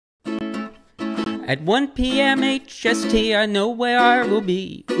At 1 p.m. HST, I know where I will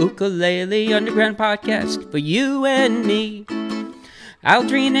be. Ukulele Underground podcast for you and me.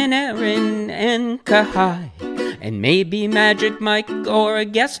 Aldrine and Aaron and Kahai, and maybe Magic Mike or a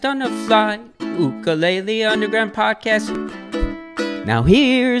guest on the fly. Ukulele Underground podcast. Now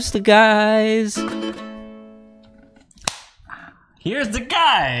here's the guys. Here's the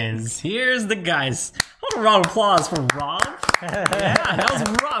guys. What a round of applause for Robb. Yeah, that was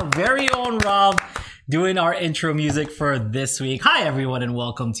Robb, very own Robb, doing our intro music for this week. Hi everyone and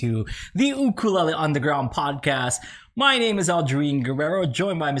welcome to the Ukulele Underground podcast. My name is Aldrine Guerrero,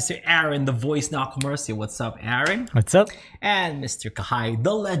 joined by Mr. Aaron, the voice Nakamura. Say what's up, Aaron. What's up? And Mr. Kahai,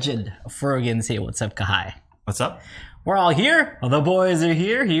 the legend, Fergan. Say what's up, Kahai. What's up? We're all here. The boys are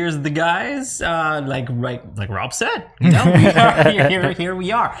here. Here's the guys. Like Robb said, you know, we are here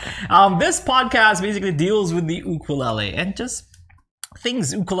we are. This podcast basically deals with the ukulele and just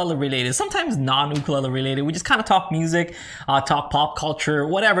things ukulele related, sometimes non-ukulele related. We just kind of talk music, talk pop culture,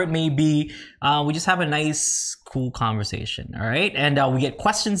 whatever it may be. We just have a nice, cool conversation. All right. And we get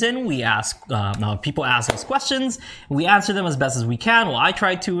questions in. We ask, people ask us questions. We answer them as best as we can. Well, I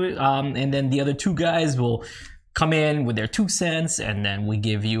try to, and then the other two guys will come in with their 2 cents, and then we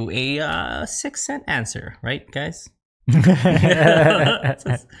give you a 6-cent answer, right, guys?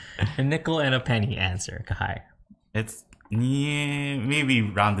 A nickel and a penny answer, Kahai. It's maybe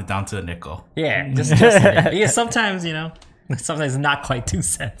rounded down to a nickel. Yeah, just a nickel. Yeah, sometimes, you know, sometimes not quite 2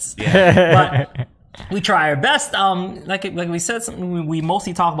 cents. Yeah, but we try our best. Like we said, we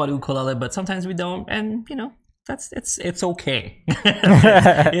mostly talk about ukulele, but sometimes we don't, and you know, it's okay.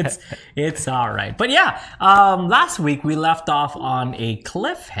 it's all right. But yeah, last week we left off on a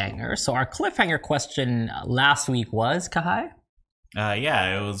cliffhanger. So our cliffhanger question last week was, Kahai?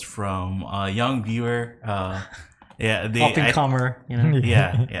 Yeah, it was from a young viewer. Yeah, up and comer, you know.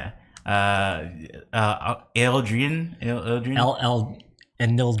 Yeah. Aldrine.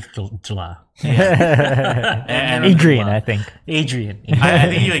 And Nildla. Yeah. and Adrian, I think. Adrian. I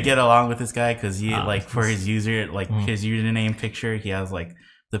think you would get along with this guy because he like for his user, like his username picture, he has like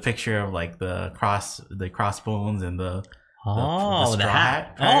the picture of like the crossbones and the straw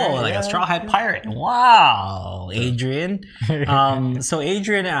hat. Like a straw hat pirate. Wow, Adrian. So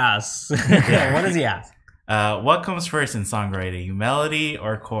Adrian asks, what does he ask? What comes first in songwriting, melody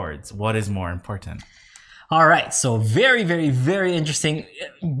or chords? What is more important? All right, so very, very, very interesting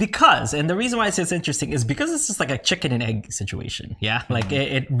because, and the reason why I say it's interesting is because it's just like a chicken and egg situation. Yeah, like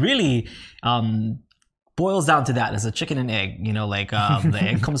it really boils down to that as a chicken and egg. You know, like the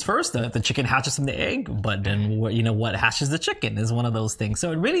egg comes first, the chicken hatches from the egg, but then what hatches the chicken is one of those things.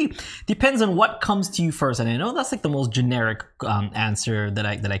 So it really depends on what comes to you first. And I know that's like the most generic answer that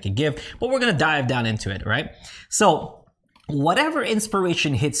I could give, but we're gonna dive down into it, right? So whatever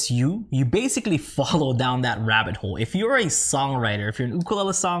inspiration hits you, you basically follow down that rabbit hole. If you're a songwriter, if you're an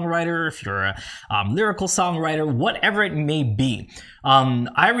ukulele songwriter, if you're a lyrical songwriter, whatever it may be.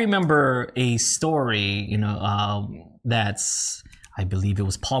 I remember a story, you know, that's, I believe it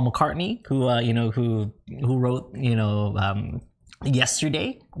was Paul McCartney who wrote,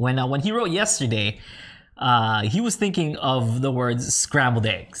 Yesterday. When he wrote Yesterday, he was thinking of the words scrambled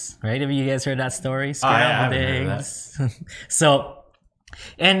eggs, right? Have you guys heard that story? Scrambled eggs. So,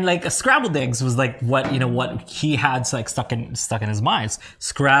 and like scrambled eggs was like what he had like stuck in his mind.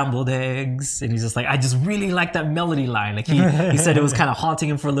 Scrambled eggs, and he's just like, I just really like that melody line. Like he said it was kind of haunting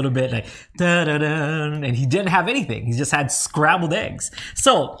him for a little bit, like da da da, and he didn't have anything. He just had scrambled eggs.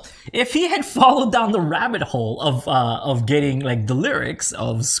 So if he had followed down the rabbit hole of getting like the lyrics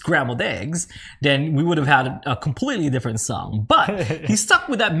of scrambled eggs, then we would have had a completely different song. But he stuck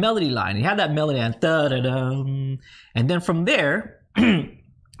with that melody line. He had that melody and da da da, and then from there.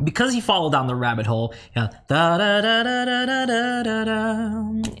 Because he followed down the rabbit hole, da, da, da, da, da, da, da,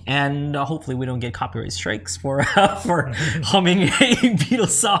 da, and hopefully we don't get copyright strikes for humming a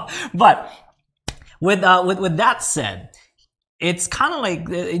Beatles song. But with that said, it's kind of like,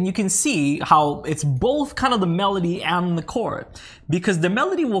 and you can see how it's both kind of the melody and the chord, because the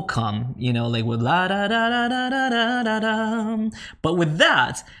melody will come, you know, like with la da da da da da da da da, but with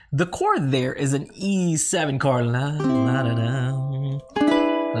that, the chord there is an E7 chord, la la da da,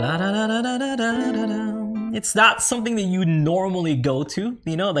 la da da da da da da da. It's not something that you normally go to,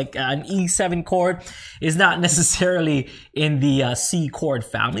 you know, like an E7 chord is not necessarily in the C chord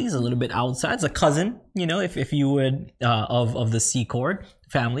family. It's a little bit outside. It's a cousin, you know, if you would, of the C chord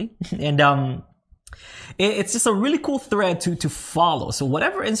family. And it's just a really cool thread to follow. So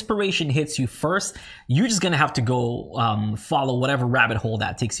whatever inspiration hits you first, you're just gonna have to go follow whatever rabbit hole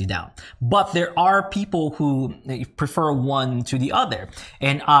that takes you down. But there are people who prefer one to the other,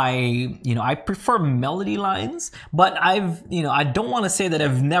 and I prefer melody lines. But I don't want to say that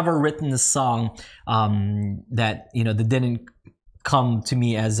I've never written a song that didn't come to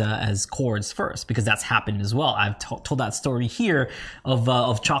me as chords first, because that's happened as well. I've told that story here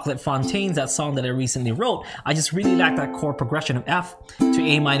of Chocolate Fontaines, that song that I recently wrote. I just really like that chord progression of F to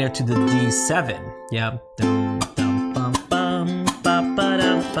A minor to the D7. Yeah. Dum, dum, bum, bum, ba, ba,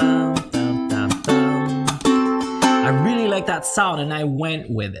 dum, bum, dum, dum, bum. I really like that sound, and I went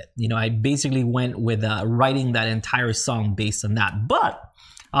with it. I basically went with writing that entire song based on that. But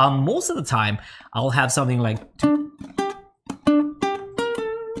most of the time, I'll have something like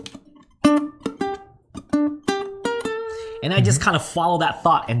and I just kind of follow that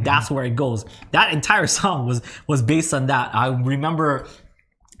thought, and that's where it goes. That entire song was based on that. I remember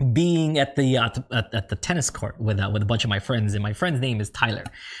being at the tennis court with a bunch of my friends, and my friend's name is Tyler,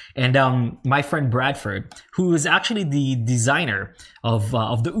 and my friend Bradford, who is actually the designer of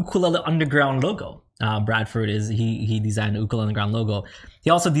the Ukulele Underground logo. Bradford he designed the Ukulele Underground logo. He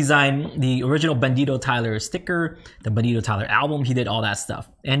also designed the original Bandito Tyler sticker, the Bandito Tyler album. He did all that stuff,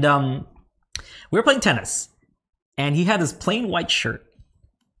 and we were playing tennis. And he had this plain white shirt,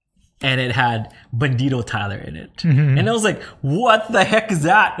 and it had Bandito Tyler in it. Mm-hmm. And I was like, what the heck is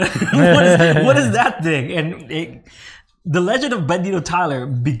that? what is that thing? And the legend of Bandito Tyler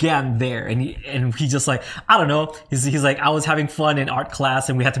began there. And he just like, I don't know. He's like, I was having fun in art class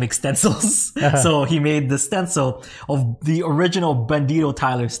and we had to make stencils. So he made the stencil of the original Bandito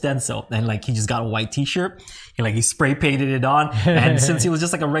Tyler stencil. And like, he just got a white t-shirt. He spray painted it on. And since it was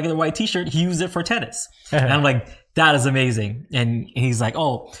just like a regular white t-shirt, he used it for tennis. And I'm like, that is amazing. And he's like,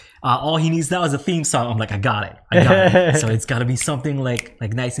 all he needs now is a theme song. I'm like, I got it. So it's got to be something like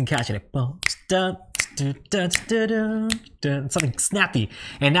nice and catchy, like boom, dun, dun, dun, dun, dun, dun, something snappy.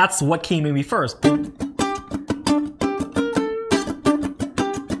 And that's what came to me first.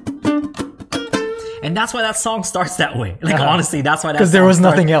 And that's why that song starts that way. Like, honestly, that's why that song because there was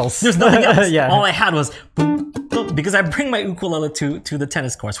nothing else. There's nothing else. Yeah. All I had was boom, boom, because I bring my ukulele to the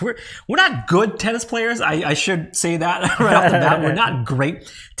tennis courts. We're not good tennis players. I should say that right off the bat. We're not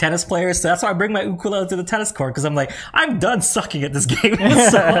great tennis players. So that's why I bring my ukulele to the tennis court, because I'm like, I'm done sucking at this game.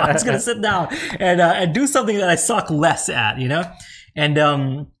 So I'm just going to sit down and do something that I suck less at,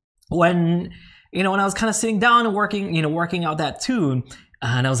 And when I was kind of sitting down and working out that tune,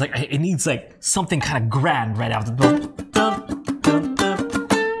 and I was like, it needs like something kind of grand right after.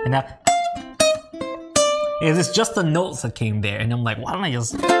 And that, it's just the notes that came there. And I'm like, why don't I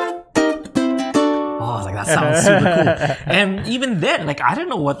just... I was like, that sounds super cool. And even then, like, I don't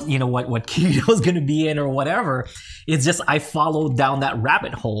know what key it was going to be in or whatever. It's just, I followed down that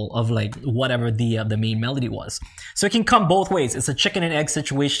rabbit hole of like whatever the main melody was. So it can come both ways. It's a chicken and egg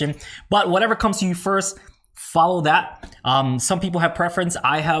situation, but whatever comes to you first, follow that. Some people have preference.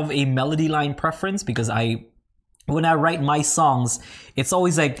 I have a melody line preference, because when I write my songs, it's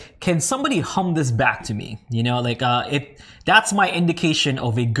always like, can somebody hum this back to me? That's my indication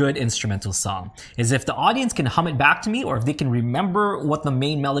of a good instrumental song, is if the audience can hum it back to me, or if they can remember what the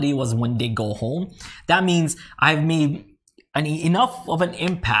main melody was when they go home. That means I've made enough of an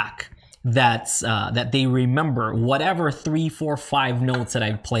impact that they remember whatever 3, 4, 5 notes that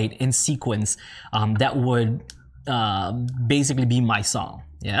I've played in sequence, that would basically be my song.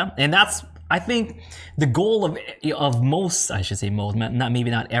 Yeah, and that's, I think, the goal of most, I should say most, maybe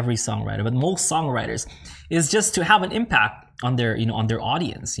not every songwriter, but most songwriters, is just to have an impact on their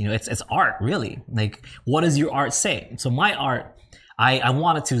audience. It's art, really. Like, what does your art say? So my art, I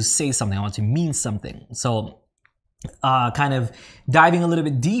wanted to say something. I wanted to mean something. So kind of diving a little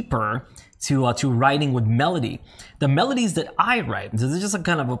bit deeper to writing with melody. The melodies that I write, this is just a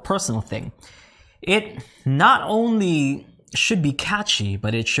kind of a personal thing. It not only should be catchy,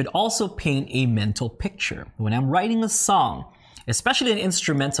 but it should also paint a mental picture. When I'm writing a song, especially an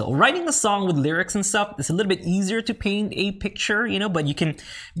instrumental, writing a song with lyrics and stuff, it's a little bit easier to paint a picture, but you can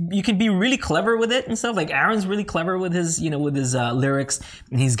be really clever with it and stuff. Like Aaron's really clever with his lyrics,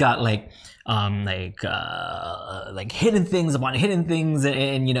 and he's got like hidden things upon hidden things,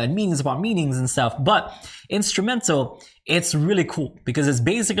 and meanings upon meanings and stuff. But instrumental, it's really cool because it's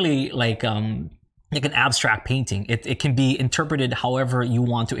basically like an abstract painting. It can be interpreted however you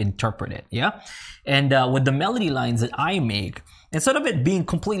want to interpret it. Yeah. And with the melody lines that I make, instead of it being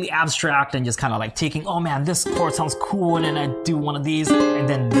completely abstract and just kind of like taking, oh man, this chord sounds cool, and then I do one of these and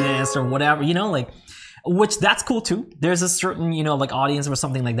then this or whatever, which that's cool too. There's a certain, audience or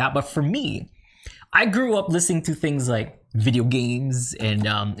something like that. But for me, I grew up listening to things like video games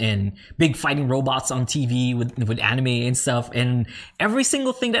and big fighting robots on TV with anime and stuff, and every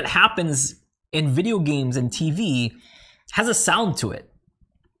single thing that happens in video games and TV has a sound to it.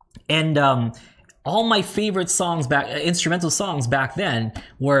 And all my favorite songs instrumental songs back then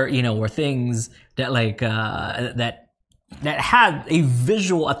were things that that had a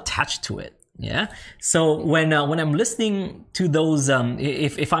visual attached to it. Yeah. So when I'm listening to those,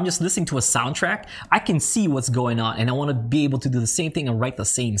 if I'm just listening to a soundtrack, I can see what's going on, and I want to be able to do the same thing and write the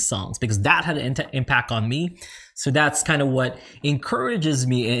same songs, because that had an impact on me. So that's kind of what encourages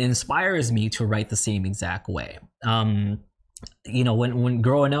me and inspires me to write the same exact way. When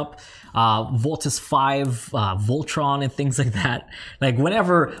growing up, Voltus 5, Voltron and things like that, like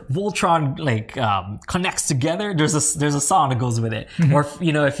whenever Voltron connects together, there's a song that goes with it. Or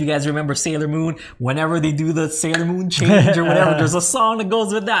if you guys remember Sailor Moon, whenever they do the Sailor Moon change or whatever, there's a song that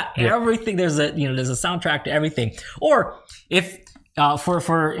goes with that. Yeah. Everything, there's a soundtrack to everything. Or if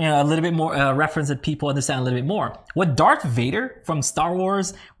for a little bit more reference that people understand a little bit more, when Darth Vader from Star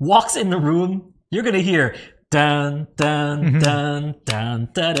Wars walks in the room, you're gonna hear dun dun dun dun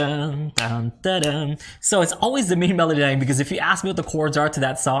dun dun dun dun dun. So it's always the main melody line, because if you ask me what the chords are to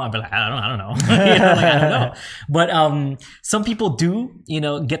that song, I'd be like, I don't know. I don't know. But some people do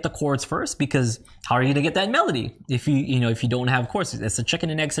get the chords first, because how are you gonna get that melody if you don't have chords? It's a chicken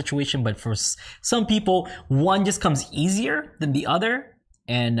and egg situation. But for some people, one just comes easier than the other.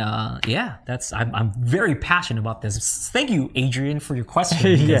 And I'm very passionate about this. Thank you, Adrian, for your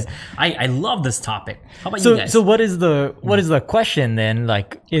question. Yeah. I love this topic. How about you guys? So what is the question then?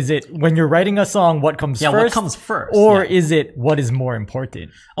 Like, is it when you're writing a song, what comes first? What comes first? Or is it what is more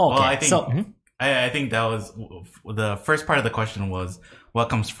important? Okay. Well, I think that was the first part of the question was what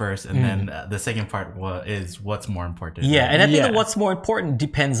comes first, and then the second part is what's more important. Yeah, and I think that what's more important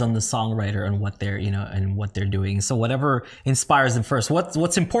depends on the songwriter and what they're and what they're doing. So whatever inspires them first.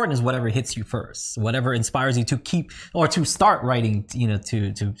 What's important is whatever hits you first, whatever inspires you to keep or to start writing.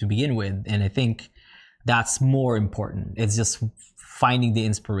 To begin with, and I think that's more important. It's just finding the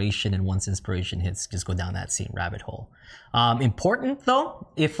inspiration, and once inspiration hits, just go down that same rabbit hole. Important though,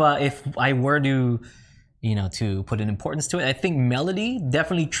 if I were to to put an importance to it, I think melody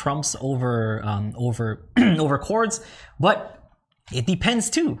definitely trumps over chords, but it depends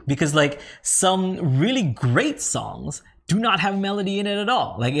too, because like some really great songs do not have melody in it at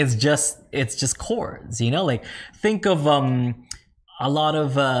all. Like it's just chords, like think of a lot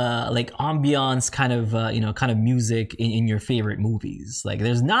of like ambiance kind of music in your favorite movies. Like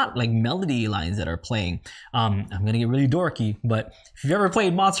there's not like melody lines that are playing. I'm gonna get really dorky, but if you've ever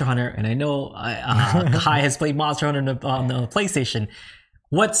played Monster Hunter, and I know Kahai has played Monster Hunter on the PlayStation,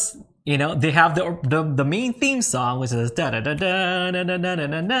 they have the main theme song, which is da da da da da da da da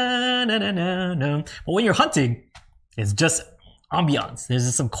da da da. But when you're hunting, it's just ambiance. There's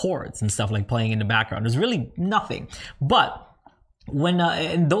just some chords and stuff like playing in the background. There's really nothing, but when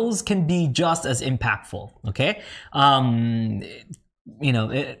and those can be just as impactful. Okay,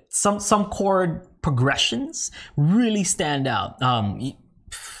 some chord progressions really stand out.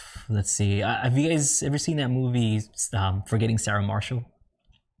 Let's see. Have you guys ever seen that movie, Forgetting Sarah Marshall?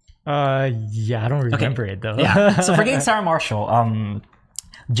 Yeah, I don't remember it though. Yeah, so Forgetting Sarah Marshall.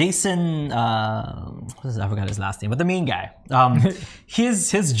 Jason, I forgot his last name, but the main guy,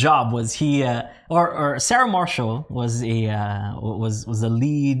 his job was or Sarah Marshall was a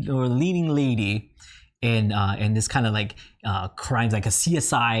lead or leading lady in this kind of like crimes, like a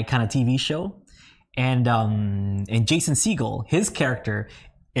CSI kind of TV show, and Jason Segel, his character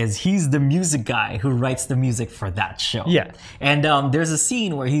he's the music guy who writes the music for that show. Yeah, and there's a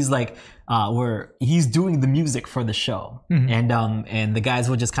scene where he's like. Where he's doing the music for the show, and the guys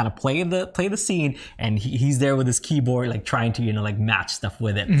will just kind of play the scene, and he's there with his keyboard, like trying to like match stuff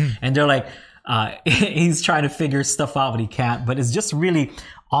with it, and they're like, he's trying to figure stuff out, but he can't. But it's just really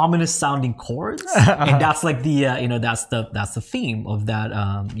ominous sounding chords, and that's like the that's the theme of that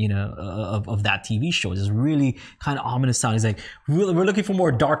of that TV show. It's really kind of ominous sound. He's like, we're looking for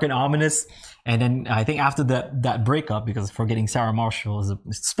more dark and ominous. And then I think after that breakup, because Forgetting Sarah Marshall is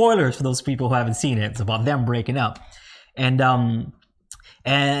spoilers for those people who haven't seen it. It's about them breaking up, and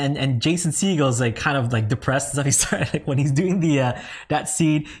Jason Segel's like kind of like depressed and stuff. He started like when he's doing that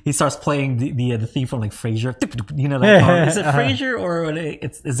scene, he starts playing the theme from like Frasier. Is it Frasier or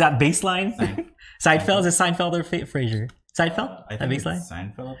is that bass line? Seinfeld? Is it Seinfeld or Frasier? Seinfeld? I That think bass line? it's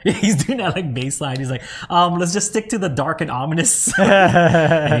Seinfeld. He's doing that like bass line. He's like, let's just stick to the dark and ominous.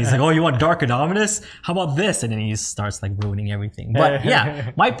 And he's like, oh, you want dark and ominous? How about this? And then he starts like ruining everything. But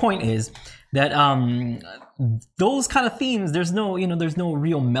yeah, my point is that those kind of themes, there's no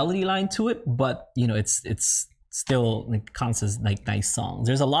real melody line to it, but it's still like counts as like nice songs.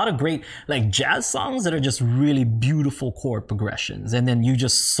 There's a lot of great like jazz songs that are just really beautiful chord progressions, and then you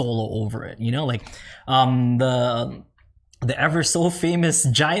just solo over it. Like the ever so famous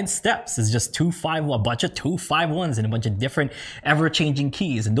Giant Steps is just a bunch of 2-5-1s in a bunch of different ever changing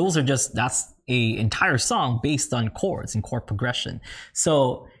keys, and that's a entire song based on chords and chord progression.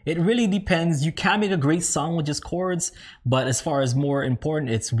 So it really depends. You can make a great song with just chords, but as far as more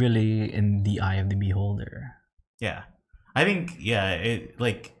important, it's really in the eye of the beholder. Yeah, I think and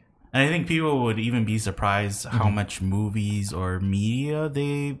I think people would even be surprised how much movies or media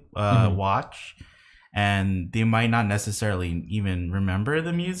they watch, and they might not necessarily even remember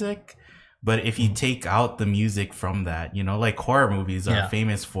the music. But if you take out the music from that, like horror movies are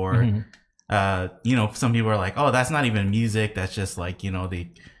famous for, some people are like, oh, that's not even music. That's just like,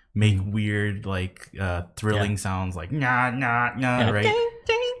 they make weird, like, thrilling sounds like, nah, right? Ding,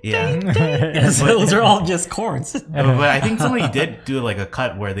 ding, yeah. ding, ding. So those are all just chords. But I think somebody did do like a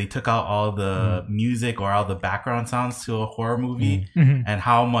cut where they took out all the music or all the background sounds to a horror movie and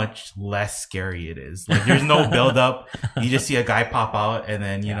how much less scary it is. Like there's no build up. You just see a guy pop out and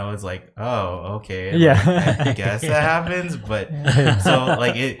then, it's like, oh, okay. Yeah. Like, I guess that happens. But so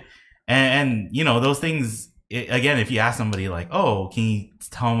like it, and those things, again, if you ask somebody like, oh, can you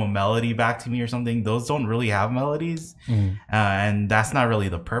tell them a melody back to me or something? Those don't really have melodies. And that's not really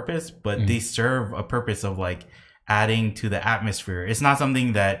the purpose, but they serve a purpose of like adding to the atmosphere. It's not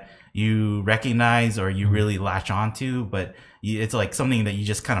something that you recognize or you really latch onto, but it's like something that you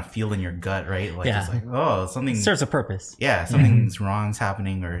just kind of feel in your gut, right? Like it's like, oh, something serves a purpose. Yeah, something's wrong's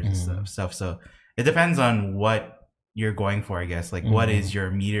happening or stuff. So it depends on what you're going for, I guess. Like what is your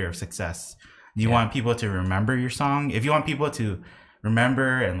meter of success? Do you want people to remember your song? If you want people to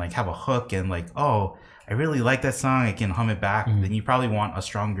remember and like have a hook and like, oh, I really like that song, I can hum it back, then you probably want a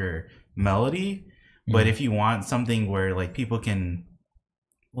stronger melody. But if you want something where like people can,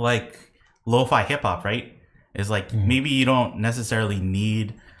 like lo-fi hip hop, right? It's like maybe you don't necessarily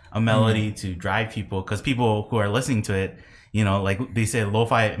need a melody to drive people, because people who are listening to it, like they say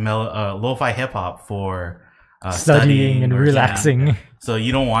lo-fi hip hop for studying and relaxing. Yeah. So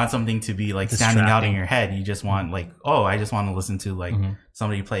you don't want something to be like standing out in your head. You just want like, oh, I just want to listen to like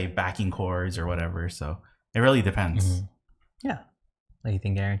somebody play backing chords or whatever. So it really depends. Yeah. What do you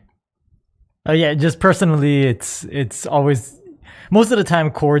think, Aaron? Yeah, just personally, it's always, most of the time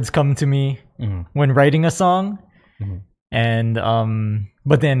chords come to me when writing a song, and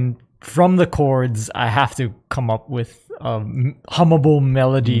but then from the chords I have to come up with a hummable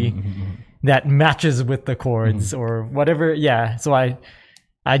melody that matches with the chords or whatever. Yeah, so I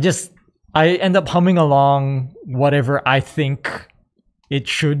end up humming along whatever I think it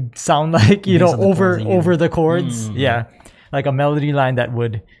should sound like, over the chords. Yeah, like a melody line that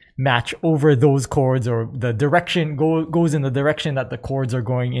would match over those chords, or the direction goes in the direction that the chords are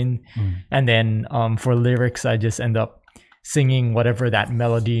going in. And then for lyrics, I just end up singing whatever that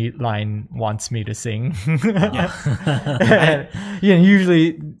melody line wants me to sing. And,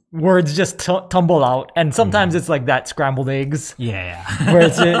 usually words just tumble out, and sometimes it's like that scrambled eggs, where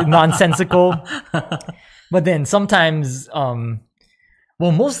it's nonsensical. But then sometimes,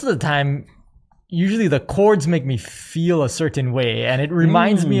 most of the time, usually the chords make me feel a certain way, and it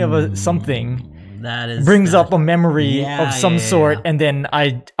reminds me of something. Brings up a memory of some sort, and then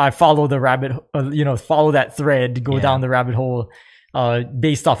I follow the rabbit, follow that thread, go down the rabbit hole,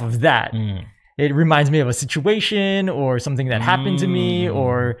 based off of that. It reminds me of a situation or something that happened to me,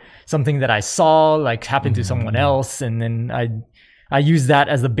 or something that I saw like happen to someone else, and then I use that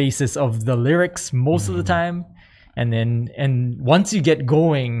as the basis of the lyrics most of the time. And once you get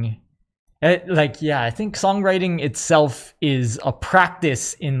going, I think songwriting itself is a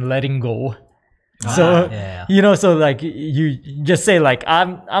practice in letting go. So so like you just say like,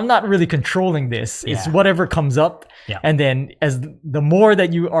 I'm not really controlling this. It's whatever comes up. And then as the more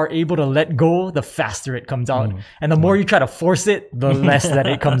that you are able to let go, the faster it comes out. And the more you try to force it, the less that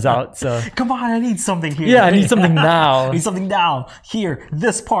it comes out. So come on, I need something here. Yeah, I need something now. I need something now. Here,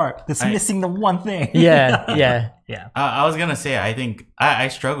 this part that's missing the one thing. Yeah. I was gonna say, I think I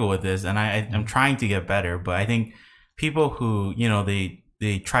struggle with this, and I'm trying to get better. But I think people who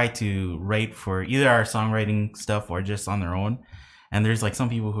they try to write for either our songwriting stuff or just on their own, and there's like some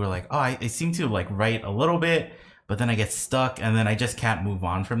people who are like, oh, I seem to like write a little bit, but then I get stuck, and then I just can't move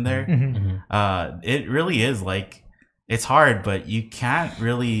on from there. It really is like, it's hard, but you can't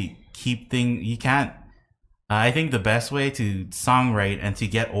really keep things. You can't. I think the best way to songwrite and to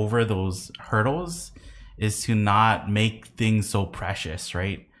get over those hurdles is to not make things so precious,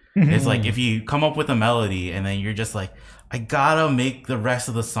 right? It's like if you come up with a melody and then you're just like, I gotta make the rest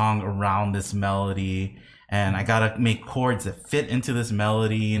of the song around this melody, and I gotta make chords that fit into this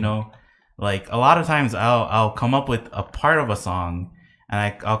melody, you know? Like a lot of times I'll come up with a part of a song,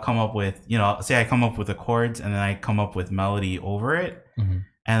 and I'll come up with, you know, say I come up with the chords and then I come up with melody over it.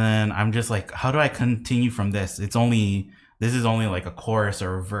 And then I'm just like, how do I continue from this? This is only like a chorus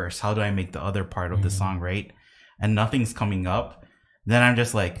or a verse. How do I make the other part of the song, right? And nothing's coming up. Then I'm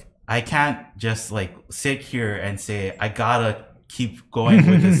just like, I can't just like sit here and say, I gotta keep going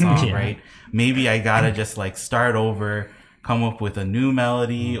with this song, right? Maybe I gotta just like start over, come up with a new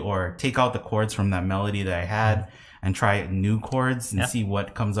melody, or take out the chords from that melody that I had and try new chords and see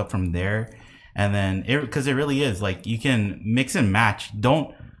what comes up from there. And then because it really is like, you can mix and match.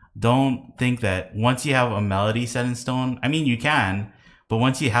 Don't think that once you have a melody set in stone, I mean, you can, but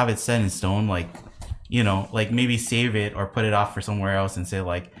once you have it set in stone, like, you know, like maybe save it or put it off for somewhere else and say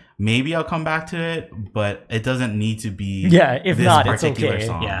like, maybe I'll come back to it, but it doesn't need to be if this not, particular it's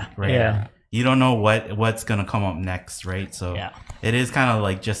okay. song, right? You don't know what's gonna come up next, right? So it is kind of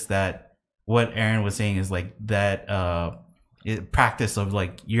like just that. What Aaron was saying is like that practice of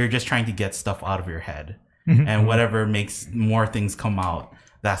like, you're just trying to get stuff out of your head, and whatever makes more things come out,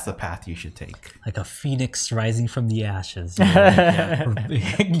 that's the path you should take. Like a phoenix rising from the ashes. You know,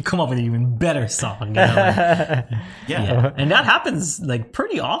 you come up with an even better song. You know? And that happens like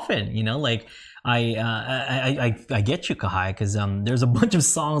pretty often. You know, like I get you, Kahai, because there's a bunch of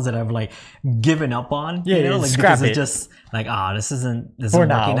songs that I've like given up on. You know, like because it's just like, this isn't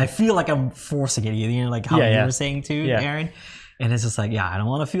working. I feel like I'm forcing it. You know, like how you were saying too, Aaron. And it's just like, I don't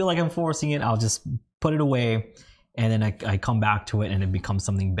want to feel like I'm forcing it. I'll just put it away. And then I come back to it and it becomes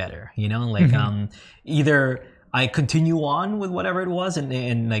something better, you know, like either I continue on with whatever it was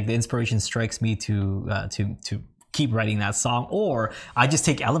and like the inspiration strikes me to keep writing that song, or I just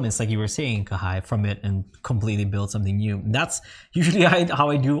take elements like you were saying, Kahai, from it and completely build something new. That's usually how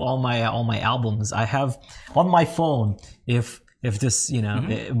I do all my albums. I have on my phone, if this, you know,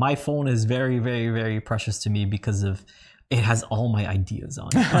 my phone is very, very, very precious to me because of it has all my ideas on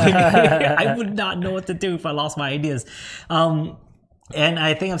it. I would not know what to do if I lost my ideas. And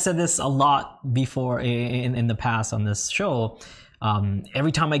I think I've said this a lot before in the past on this show.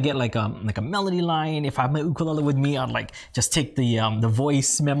 Every time I get like a melody line, if I have my ukulele with me, I'd like just take the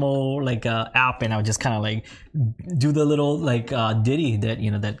voice memo like app, and I would just kind of like do the little like ditty that,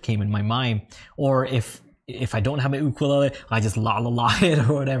 you know, that came in my mind. Or if I don't have my ukulele, I just la la la it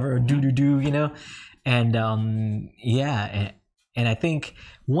or whatever, or do, you know. And and I think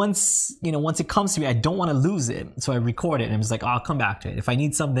once it comes to me, I don't want to lose it, so I record it and I'm just like, I'll come back to it if I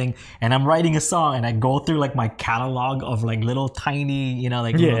need something. And I'm writing a song and I go through like my catalog of like little tiny, you know,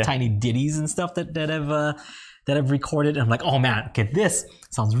 like little tiny ditties and stuff that I've recorded, and I'm like, oh man, okay, this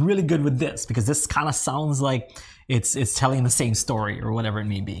sounds really good with this, because this kind of sounds like it's telling the same story or whatever it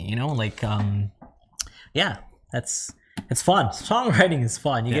may be, you know, like it's fun. Songwriting is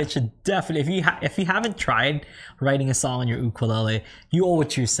fun. You guys should definitely, if you haven't tried writing a song on your ukulele, you owe it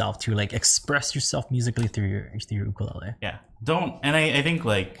to yourself to like express yourself musically through your ukulele. And I think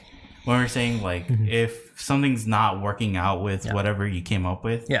like when we're saying like if something's not working out with whatever you came up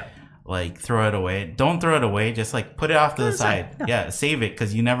with, like throw it away. Don't throw it away. Just like put it off to the side. Save it,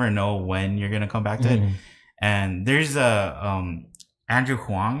 because you never know when you're gonna come back to it. And there's Andrew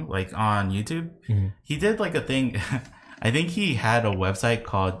Huang, like on YouTube. He did like a thing. I think he had a website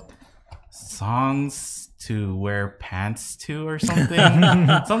called Songs to Wear Pants To or something.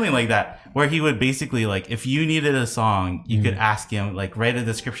 Something like that, where he would basically like, if you needed a song, you could ask him like, write a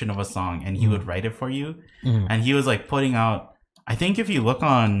description of a song, and he would write it for you. And he was like putting out, I think if you look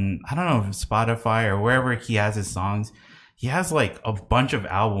on, I don't know, Spotify or wherever he has his songs, he has like a bunch of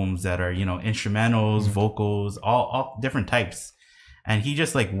albums that are, you know, instrumentals, vocals, all different types. And he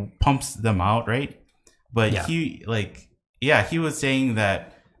just like pumps them out, right? But he was saying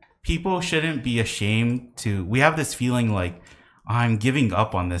that people shouldn't be ashamed to, we have this feeling like, I'm giving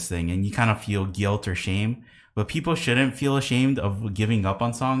up on this thing, and you kind of feel guilt or shame, but people shouldn't feel ashamed of giving up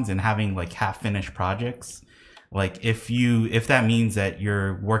on songs and having like half-finished projects. Like if that means that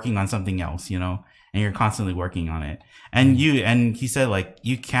you're working on something else, you know, and you're constantly working on it, and he said like,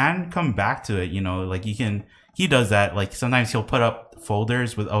 you can come back to it, you know, like he does that. Like sometimes he'll put up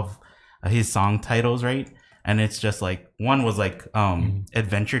folders of his song titles, right? And it's just like, one was like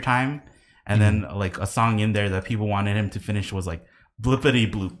Adventure Time, and then like a song in there that people wanted him to finish was like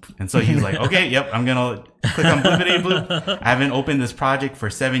blippity bloop. And so he's like, okay, yep, I'm gonna click on blippity bloop. I haven't opened this project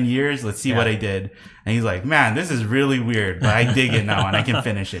for 7 years. Let's see what I did. And he's like, man, this is really weird, but I dig it now and I can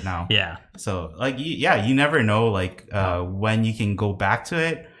finish it now. Yeah. So like, you never know like when you can go back to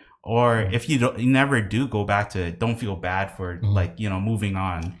it, or if you never do go back to it, don't feel bad for like, moving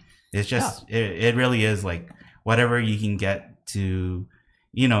on. It's just it really is like whatever you can get to,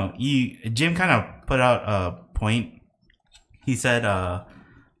 Jim kind of put out a point. He said,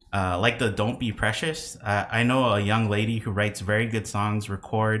 like the don't be precious. I know a young lady who writes very good songs,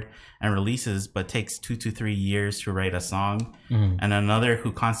 record and releases, but takes 2 to 3 years to write a song. And another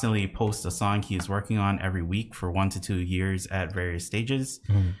who constantly posts a song he is working on every week for 1 to 2 years at various stages.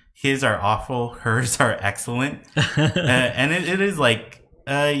 His are awful, hers are excellent. And it is like,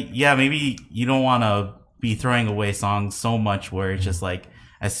 maybe you don't want to be throwing away songs so much where it's just like,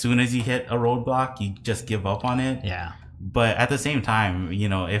 as soon as you hit a roadblock, you just give up on it. Yeah. But at the same time,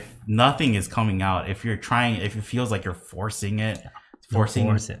 if nothing is coming out, if it feels like you're forcing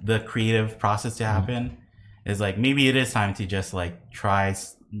the creative process to happen, it's like maybe it is time to just like try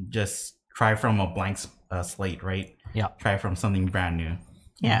from a blank slate, right? Yeah. Try from something brand new.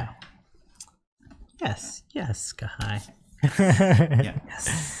 Yeah. Yes, Kahai. Yeah.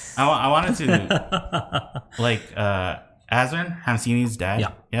 Yes. I wanted to like Azrin, Hamsini's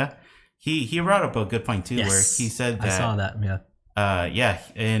dad. Yeah. He brought up a good point too, where he said that I saw that.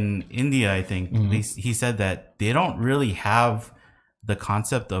 In India, I think he said that they don't really have the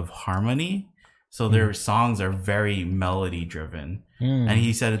concept of harmony, so their songs are very melody driven. And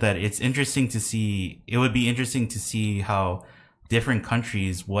he said that it would be interesting to see how different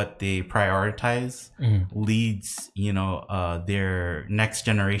countries, what they prioritize leads, their next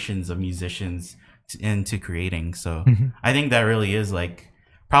generations of musicians into creating. So I think that really is like,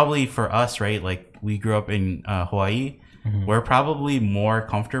 probably for us, right? Like we grew up in Hawaii. We're probably more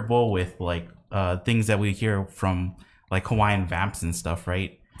comfortable with like things that we hear from like Hawaiian vamps and stuff,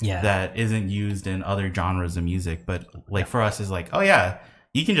 right? Yeah. That isn't used in other genres of music. But like for us, it's like, oh yeah,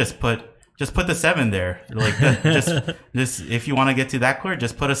 you can just put the 7 there. Like just if you want to get to that chord,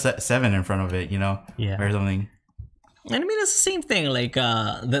 just put a 7 in front of it, or something. And I mean, it's the same thing. Like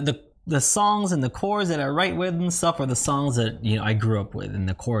the songs and the chords that I write with and stuff are the songs that I grew up with, and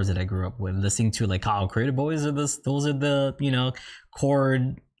the chords that I grew up with. Listening to like How Creative Boys those are the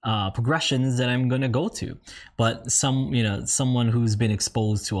chord progressions that I'm gonna go to. But someone who's been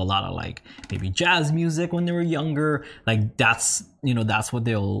exposed to a lot of like maybe jazz music when they were younger, like that's what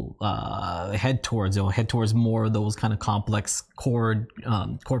they'll head towards. They'll head towards more of those kind of complex chord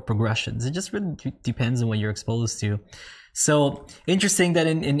progressions. It just really depends on what you're exposed to. So interesting that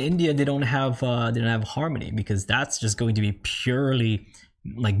in India they don't have harmony, because that's just going to be purely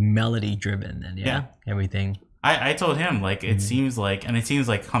like melody driven and everything. I told him like it seems like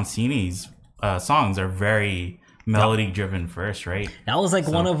Hamsini's songs are very melody driven first, right? That was like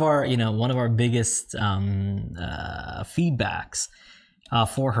one of our biggest feedbacks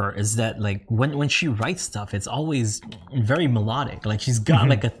for her, is that like when she writes stuff, it's always very melodic. Like she's got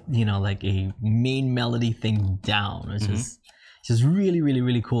like a like a main melody thing down, which is just really, really,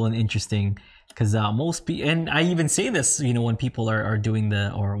 really cool and interesting. Because most people, and I even say this, when people are doing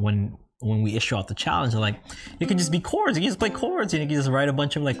when we issue out the challenge, they're like, it can just be chords. You can just play chords, and you can just write a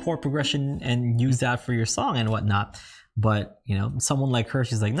bunch of like chord progression and use that for your song and whatnot. But someone like her,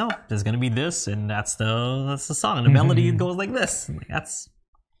 she's like, no, there's gonna be this, and that's the song, and the melody goes like this. Like, that's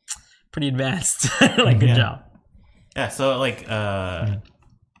pretty advanced. Like, good job. Yeah. So like,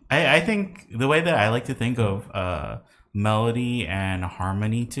 I think the way that I like to think of melody and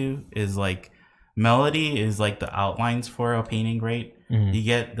harmony too is like, melody is like the outlines for a painting, right? You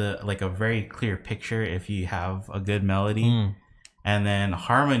get a very clear picture if you have a good melody. And then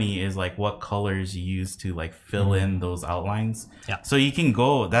harmony is like what colors you use to like fill in those outlines. Yeah. So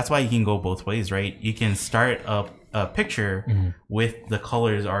that's why you can go both ways, right? You can start a picture with the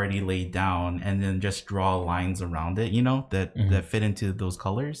colors already laid down and then just draw lines around it, that fit into those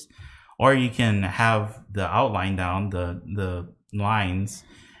colors. Or you can have the outline down, the lines,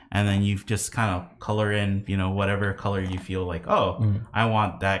 and then you just kind of color in, whatever color you feel like, I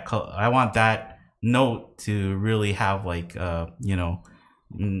want that I want that note to really have like,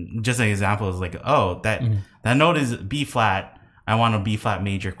 just an example is like, that note is B flat. I want a B flat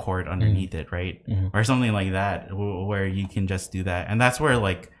major chord underneath it, right? Or something like that, where you can just do that. And that's where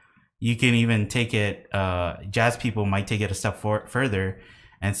like you can even take it, jazz people might take it a step further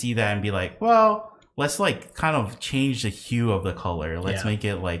and see that and be like, well, let's like kind of change the hue of the color. Let's make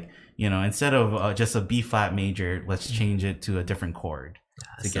it like, instead of just a B flat major, let's change it to a different chord.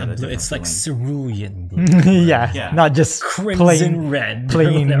 to get a different it's like feeling. cerulean blue. Yeah, not just Crimson red.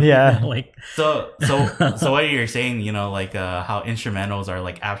 Plain, whatever, yeah. you know, like So what you're saying, you know, like how instrumentals are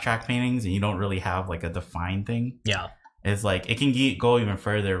like abstract paintings, and you don't really have like a defined thing. yeah. It's like it can go even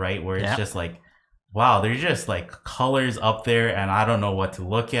further, right? Where it's just like, wow, there's just like colors up there, and I don't know what to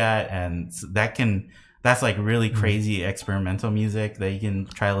look at, and that's like really crazy experimental music that you can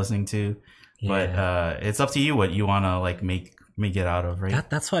try listening to. But it's up to you what you want to like make it out of, right?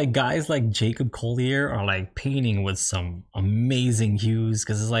 That's why guys like Jacob Collier are like painting with some amazing hues,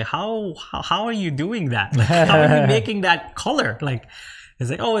 because it's like how are you doing that? Like, how are you making that color? Like it's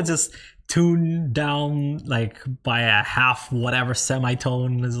like, oh, it's just tuned down like by a half whatever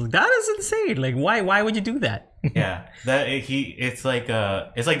semitone. It's like, that is insane. Like why would you do that? Yeah, it's like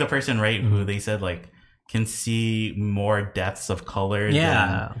the person, right, who they said like can see more depths of color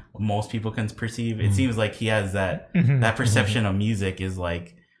than most people can perceive. It seems like he has that perception of music is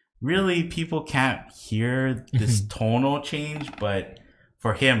like, really people can't hear this tonal change, but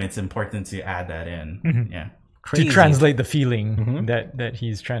for him it's important to add that in. Yeah. Crazy. To translate the feeling that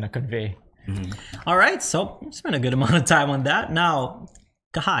he's trying to convey. All right, so we spent a good amount of time on that. Now,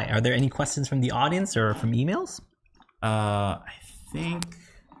 Kahai, are there any questions from the audience or from emails? I think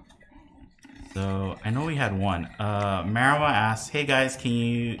so. I know we had one. Marama asked, "Hey guys, can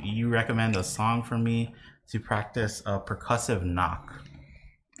you recommend a song for me to practice a percussive knock?"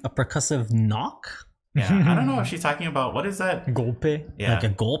 A percussive knock? Yeah, I don't know if she's talking about, what is that? Golpe. Yeah. Like a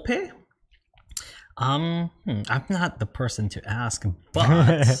golpe? I'm not the person to ask, but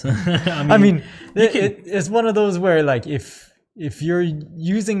I mean it's one of those where like if you're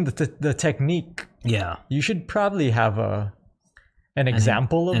using the technique, you should probably have an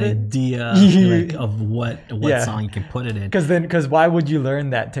example of an it, idea like, of what song you can put it in. Because why would you learn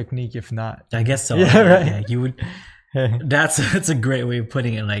that technique if not? I guess so. Yeah, right. Yeah, you would. That's a great way of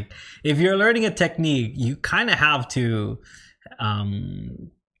putting it. Like if you're learning a technique, you kind of have to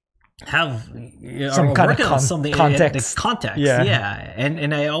have some kind of something context. Context, yeah.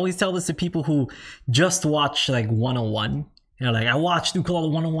 And I always tell this to people who just watch like 101. You know, like I watched Ukulele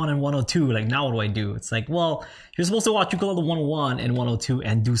 101 and 102. Like now what do I do? It's like, well, you're supposed to watch Ukulele 101 and 102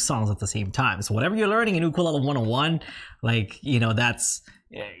 and do songs at the same time. So whatever you're learning in Ukulele 101, like, you know, that's,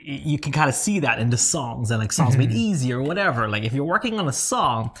 you can kind of see that in the songs and like songs made easier or whatever. Like if you're working on a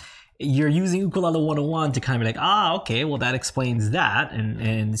song, you're using Ukulele 101 to kind of be like, okay, well that explains that,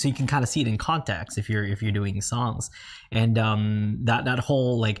 and so you can kind of see it in context if you're doing songs, and that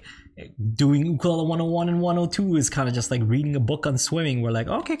whole like doing Ukulele 101 and 102 is kind of just like reading a book on swimming. We're like,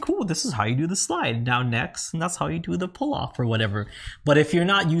 okay, cool, this is how you do the slide, now next, and that's how you do the pull off or whatever. But if you're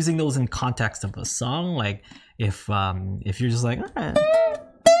not using those in context of a song, like if you're just like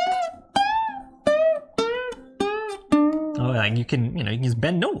like you can just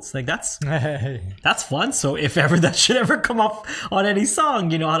bend notes, like that's fun. So if ever that should ever come up on any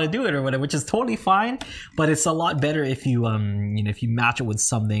song, you know how to do it or whatever, which is totally fine. But it's a lot better if you if you match it with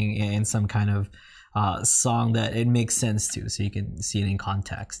something in some kind of song that it makes sense to, so you can see it in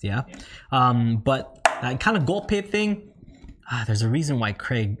context. But that kind of Golpe thing, there's a reason why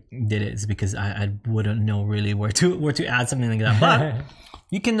Craig did it, is because I wouldn't know really where to add something like that. But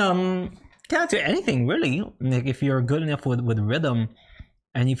you can to anything really. Like if you're good enough with rhythm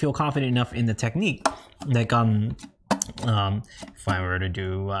and you feel confident enough in the technique, like if I were to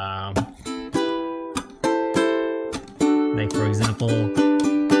do like for example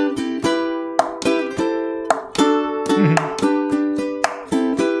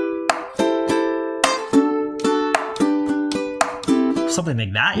something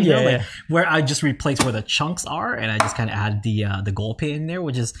like that, you know, like where I just replace where the chunks are and I just kind of add the golpe in there,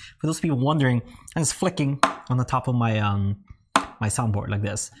 which is, for those people wondering, I'm just flicking on the top of my my soundboard like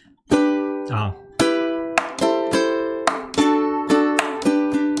this.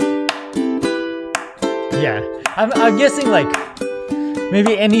 Yeah, I'm guessing like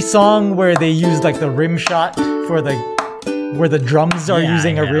maybe any song where they use like the rim shot for where the drums are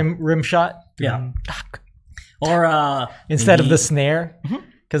using a rim shot. Yeah. Or instead of the snare,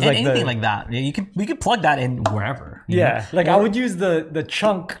 because like anything like that, we can plug that in wherever. Yeah, like I would use the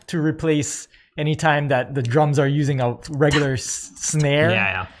chunk to replace anytime that the drums are using a regular snare.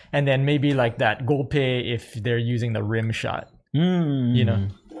 Yeah. And then maybe like that golpe if they're using the rim shot. You know.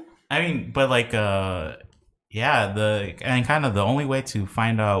 I mean, but like kind of the only way to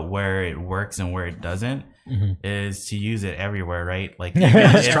find out where it works and where it doesn't is to use it everywhere, right? Like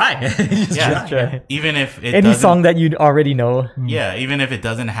just try. Try. Even if it any song that you already know. Yeah, even if it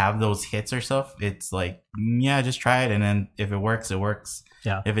doesn't have those hits or stuff, it's like just try it, and then if it works, it works.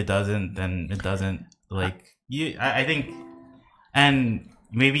 Yeah. If it doesn't, then it doesn't. Like I think And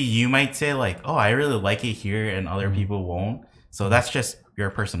maybe you might say like, oh, I really like it here, and other people won't. So that's just your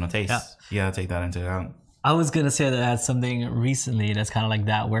personal taste. Yeah. You gotta take that into account. I was gonna say that I had something recently that's kind of like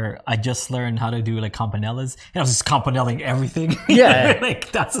that, where I just learned how to do like campanellas, and I was just campanelling everything. Yeah.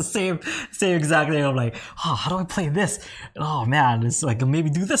 Like that's the same exact thing. I'm like, oh, how do I play this? Oh man, it's like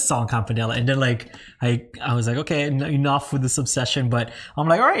maybe do this song campanella, and then like I was like, okay, enough with this obsession. But I'm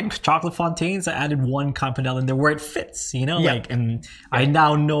like, all right, chocolate fontaines. I added one campanella in there where it fits, you know, like, and I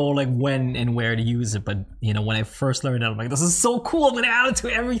now know like when and where to use it. But you know, when I first learned it, I'm like, this is so cool. I'm gonna add it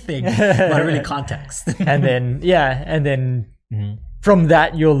to everything, but really context. And then from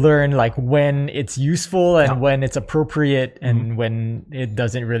that you'll learn like when it's useful and when it's appropriate and when it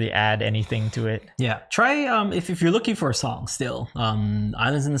doesn't really add anything to it. Yeah, try if you're looking for a song still,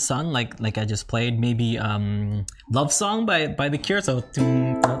 Islands in the Sun, like I just played, maybe Love Song by The Cure. So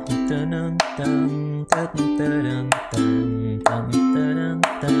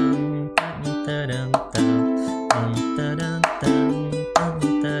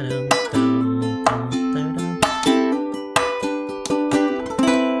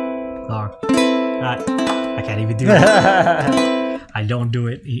I can't even do it. I don't do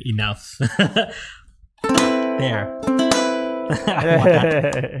it enough. There. I want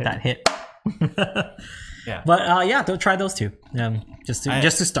that hit. Yeah. But yeah, don't try those two. Just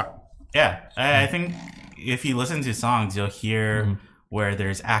to start. Yeah, I think if you listen to songs, you'll hear where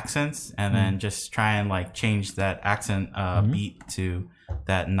there's accents, and then just try and like change that accent beat to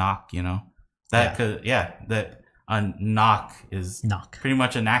that knock. You know, that that. A knock is pretty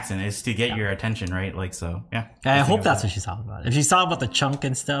much an accent. It's to get your attention, right? Like, so, yeah. I hope that's what she's talking about. If she's talking about the chunk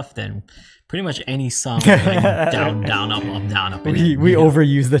and stuff, then pretty much any song, like down, down, up, down, up. We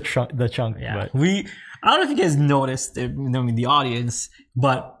overuse the chunk. Yeah. But. I don't know if you guys noticed, I mean, the audience,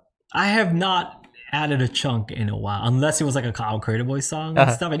 but I have not added a chunk in a while, unless it was like a Kyle Crater Boy song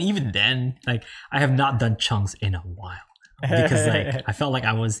and stuff. And even then, like, I have not done chunks in a while. Because like I felt like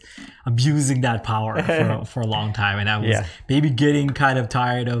I was abusing that power for a long time, and I was maybe getting kind of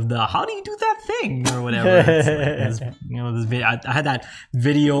tired of the how do you do that thing or whatever. It's like, you know, this video, I had that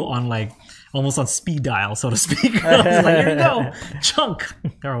video on like almost on speed dial, so to speak. I was like, here you go, chunk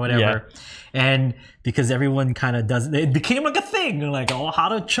or whatever. And because everyone kind of does, it became like a thing. They're like, oh, how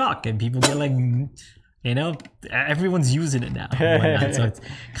to chuck, and people get like, you know, everyone's using it now. So it's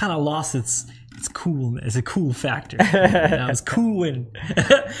kind of lost its cool. It's a cool factor. I was cool when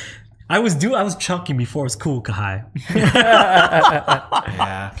I was chunking before it was cool, Kahai.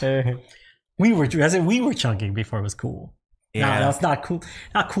 Yeah. We were chunking before it was cool. Yeah. No, that's not cool.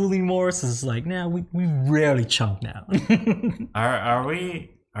 Not cool anymore. So it's like, we rarely chunk now. Are we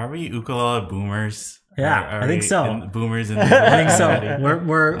ukulele boomers? Yeah, I think so. Boomers in the I think so. We're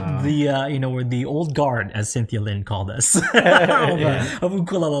we're the old guard, as Cynthia Lynn called us, of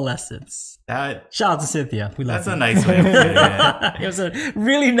ukulele lessons. Shout out to Cynthia. We love that's a nice way of putting it. It was a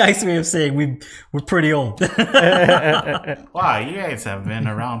really nice way of saying we're pretty old. Wow, you guys have been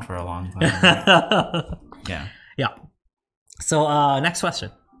around for a long time. Right? Yeah. Yeah. So next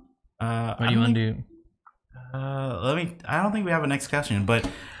question. What do you want to do? I don't think we have a next question, but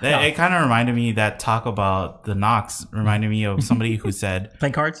it kind of reminded me that talk about the knocks reminded me of somebody who said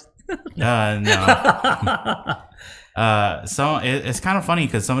playing cards. No. So it's kind of funny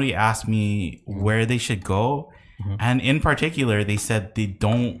because somebody asked me where they should go, and in particular they said they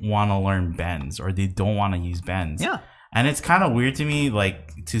don't want to learn bends or they don't want to use bends. Yeah, and it's kind of weird to me,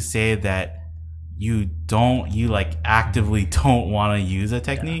 like, to say that you like actively don't want to use a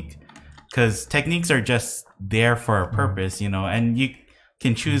technique, because techniques are just there for a purpose, you know, and you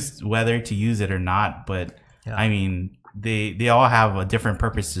can choose whether to use it or not, but I mean they all have a different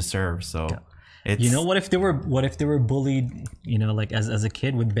purpose to serve. So it's, you know, what if they were bullied, you know, like as a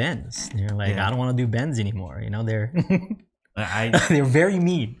kid with bends? They're like, I don't want to do bends anymore, you know. They're they're very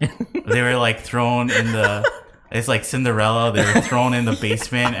mean. They were like thrown in the it's like Cinderella. They were thrown in the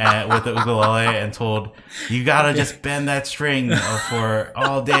basement with the ukulele and told, you gotta just bend that string for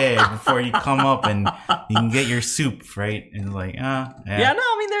all day before you come up and you can get your soup, right? And like, yeah, no,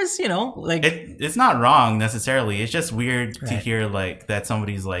 I mean, there's, you know, like it's not wrong necessarily. It's just weird to hear like that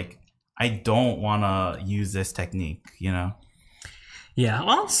somebody's like, I don't want to use this technique, you know. Yeah,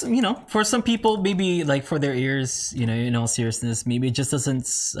 well, you know, for some people, maybe like for their ears, you know, in all seriousness, maybe it just doesn't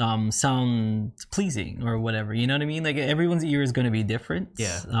sound pleasing or whatever. You know what I mean? Like everyone's ear is going to be different.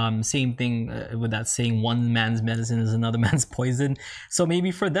 Yeah. Same thing with that saying, one man's medicine is another man's poison. So maybe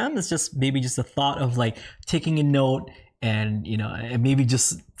for them, it's just maybe just a thought of like taking a note and, you know, and maybe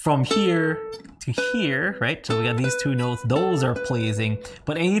just from here to here, right? So we got these two notes; those are pleasing.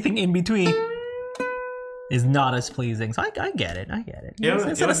 But anything in between, is not as pleasing. So I get it.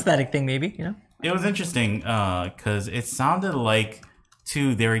 It's an aesthetic thing, maybe, you know. It was interesting because it sounded like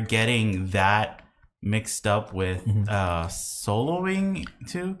too they were getting that mixed up with soloing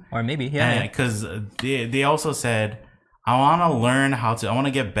too, or maybe because they also said I want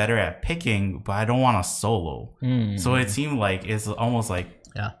to get better at picking, but I don't want to solo. So it seemed like it's almost like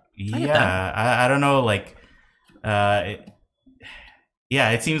I don't know, like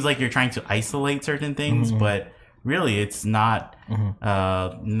it seems like you're trying to isolate certain things, but really it's not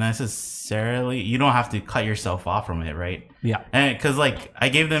necessarily, you don't have to cut yourself off from it, right? Yeah. And because like I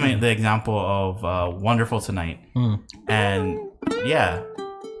gave them the example of Wonderful Tonight, and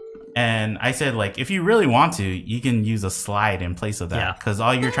and I said, like, if you really want to, you can use a slide in place of that, because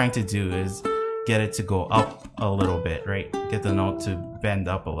all you're trying to do is get it to go up a little bit, right? Get the note to bend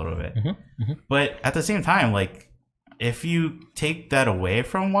up a little bit. But at the same time, like, if you take that away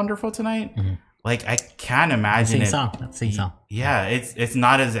from Wonderful Tonight, like, I can't imagine that sing song. Yeah, it's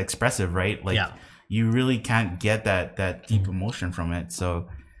not as expressive, right? Like, you really can't get that deep emotion from it. So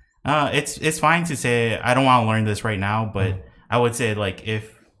it's fine to say I don't want to learn this right now, but I would say, like,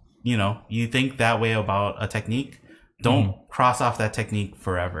 if you think that way about a technique, don't cross off that technique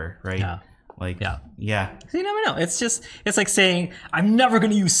forever, right? Like, so you never know. It's like saying I'm never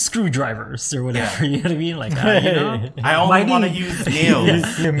going to use screwdrivers or whatever. You know what I mean? Like, I only want to use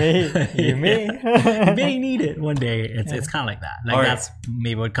nails. You may need it one day. It's kind of like that. Like, that's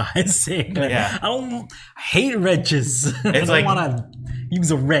maybe what Kahai is saying. Like, I hate wrenches. I don't want to use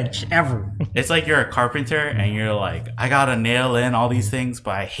a wrench ever. It's like you're a carpenter and you're like, I gotta nail in all these things,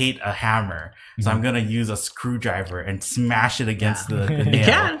 but I hate a hammer, so I'm gonna use a screwdriver and smash it against the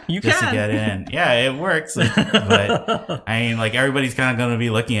nail. You just can to get in. Yeah, it works. But I mean, like, everybody's kind of gonna be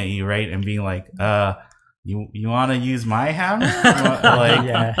looking at you, right, and being like, you want to use my hammer?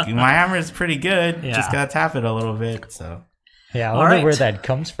 My hammer is pretty good. Just gotta tap it a little bit. So I wonder where that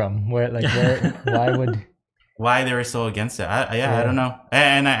comes from. Why they were so against it? I don't know.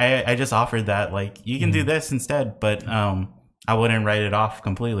 And I just offered that, like, you can do this instead, but I wouldn't write it off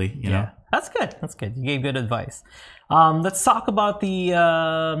completely. You know, that's good. You gave good advice. Let's talk about the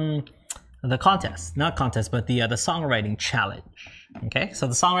contest, not contest, but the songwriting challenge. Okay, so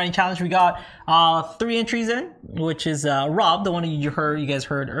the songwriting challenge, we got 3 entries in, which is Robb, the one you guys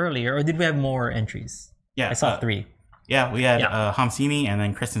heard earlier, or did we have more entries? I saw 3. Yeah, we had Hamsini and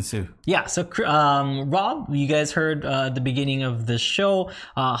then Chris and Sue. Yeah, so Robb, you guys heard the beginning of the show.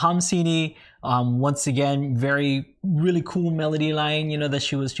 Hamsini, once again, really cool melody line, that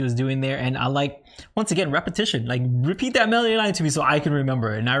she was doing there, and I like, once again, repetition. Like, repeat that melody line to me so I can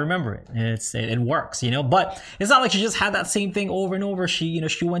remember it, and I remember it, and it works, But it's not like she just had that same thing over and over. She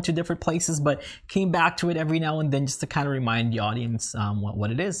went to different places, but came back to it every now and then just to kind of remind the audience what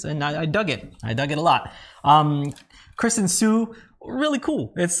it is, and I dug it. I dug it a lot. Chris and Sue, really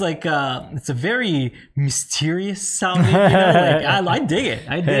cool. It's like it's a very mysterious sounding. I dig it.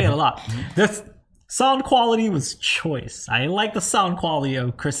 I dig it a lot. The sound quality was choice. I like the sound quality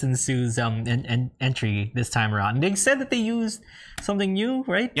of Chris and Sue's entry this time around. And they said that they used something new,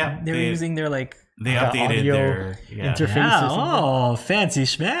 right? Yeah, they were using their they updated their interfaces. Oh, fancy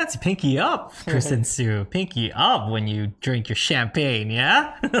schmancy. Pinky up, Chris and Sue. Pinky up when you drink your champagne,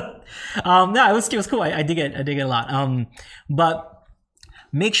 yeah? No, it was cool. I dig it. I dig it a lot. But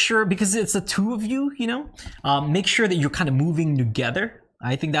make sure, because it's the two of you, make sure that you're kind of moving together.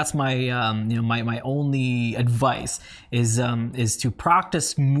 I think that's my my only advice is to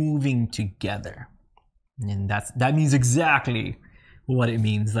practice moving together. And that means exactly what it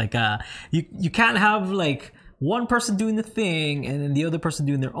means. Like, you can't have like one person doing the thing and then the other person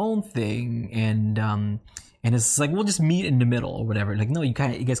doing their own thing, and it's like, we'll just meet in the middle or whatever. Like, no, you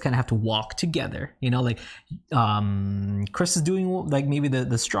guys kind of have to walk together. Like, Chris is doing like maybe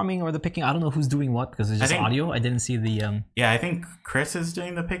the strumming or the picking. I don't know who's doing what because it's just audio. I didn't see the. I think Chris is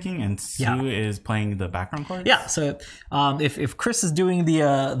doing the picking and Sue is playing the background chords. Yeah, so if Chris is doing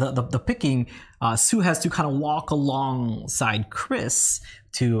the picking, Sue has to kind of walk alongside Chris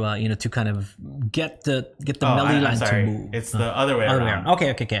to to kind of get the melody line to move. It's the other way around.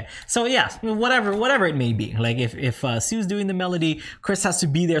 Okay. So whatever it may be. Like if Sue's doing the melody, Chris has to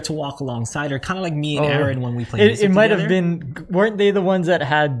be there to walk alongside her, kind of like me and Aaron when we play music It might together. have been, weren't they the ones that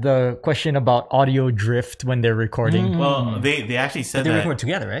had the question about audio drift when they're recording? Well, they actually said they record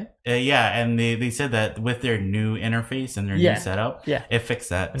together, right? And they said that with their new interface and their new setup, it fixed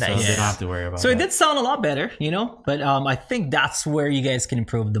that, so they don't have to worry about So that. it did sound a lot better, but I think that's where you guys can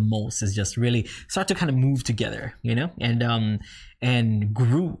improve the most, is just really start to kind of move together, and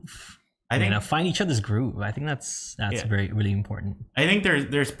groove. find each other's groove. I think that's really important. I think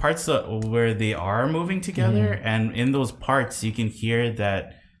there's parts where they are moving together, and in those parts you can hear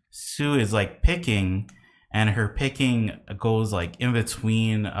that Sue is like picking, and her picking goes like in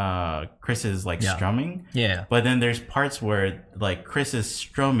between Chris's like strumming. Yeah. But then there's parts where like Chris is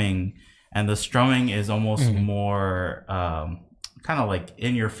strumming, and the strumming is almost more kind of like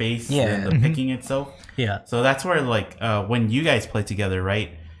in your face than the picking itself. Yeah. So that's where like when you guys play together,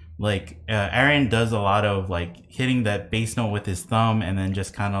 right? Like Aaron does a lot of like hitting that bass note with his thumb, and then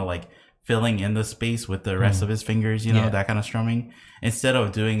just kind of like filling in the space with the rest of his fingers, you know, that kind of strumming, instead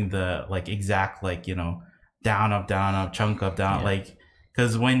of doing the like exact like, you know, down up chunk up down, like,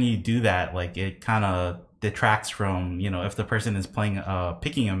 because when you do that, like it kind of detracts from, you know, if the person is playing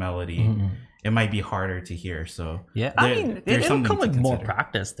picking a melody, it might be harder to hear. So I mean, it'll come with more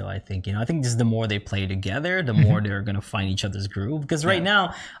practice, though. I think, you know, I think just the more they play together, the more they're gonna find each other's groove. Because right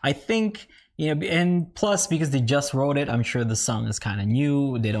now, I think, you know, and plus because they just wrote it, I'm sure the song is kind of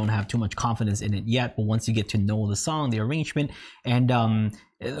new. They don't have too much confidence in it yet. But once you get to know the song, the arrangement, and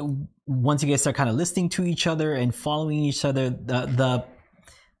once you guys start kind of listening to each other and following each other, the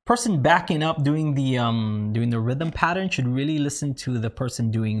person backing up doing the rhythm pattern should really listen to the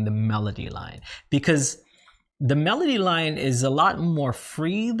person doing the melody line, because the melody line is a lot more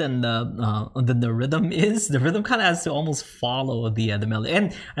free than the rhythm is. The rhythm kind of has to almost follow the melody,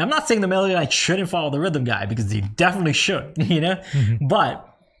 and I'm not saying the melody line shouldn't follow the rhythm guy, because they definitely should, you know. But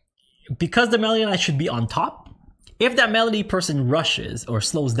because the melody line should be on top, if that melody person rushes or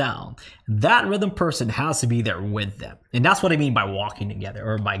slows down, that rhythm person has to be there with them. And that's what I mean by walking together,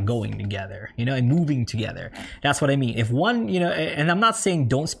 or by going together, you know, and moving together. That's what I mean. If one, you know, and I'm not saying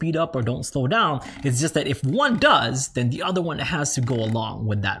don't speed up or don't slow down. It's just that if one does, then the other one has to go along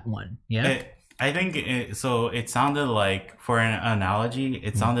with that one. Yeah. I think it sounded like, for an analogy,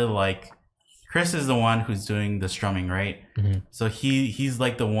 it sounded like Chris is the one who's doing the strumming, right? So he's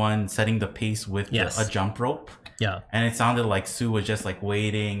like the one setting the pace with a jump rope. Yeah. And it sounded like Sue was just like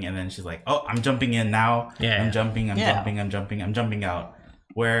waiting, and then she's like, oh, I'm jumping in now. Yeah. I'm jumping out.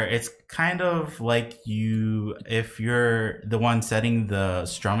 Where it's kind of like if you're the one setting the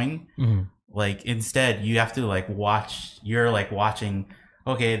strumming, like instead you have to like you're like watching,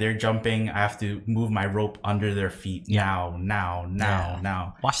 okay, they're jumping, I have to move my rope under their feet now.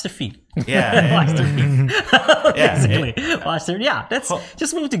 Watch their feet. Yeah. Watch their feet. Basically. Watch their, that's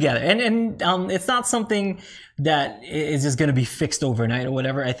just move together. And it's not something that is just going to be fixed overnight or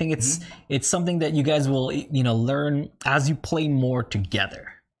whatever. I think it's something that you guys will, you know, learn as you play more together.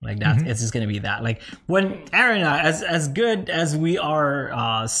 Like that, it's just gonna be that. Like when Aaron and I, as good as we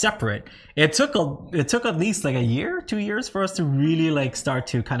are separate, it took at least like a year, 2 years for us to really like start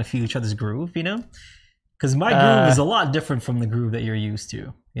to kind of feel each other's groove, you know? Because my groove is a lot different from the groove that you're used to.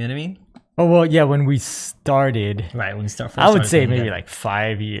 You know what I mean? Oh well, yeah. When we started, right? When we start, I would say maybe like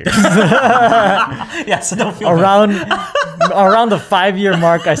 5 years. Yeah, so don't feel around the 5-year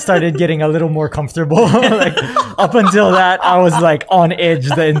mark, I started getting a little more comfortable. Like up until that, I was like on edge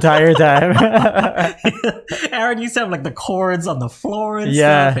the entire time. Aaron used to have like the chords on the floor and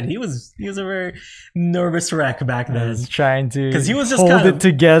stuff, and he was a very nervous wreck back then. I was trying to, because he was just hold it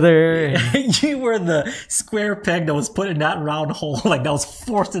together. You were the square peg that was put in that round hole, like that was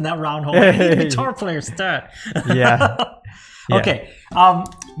forced in that round hole. I need a guitar player stat. Yeah. Okay.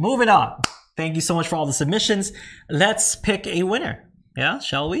 Moving on. Thank you so much for all the submissions. Let's pick a winner. Yeah,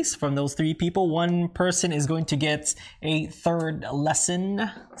 shall we? From those 3 people, one person is going to get a third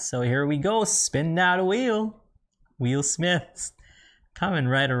lesson. So here we go. Spin that wheel. Will Smith coming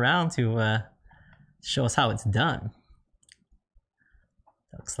right around to show us how it's done.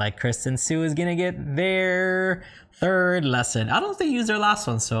 Looks like Chris and Sue is gonna get their third lesson. I don't know if they used their last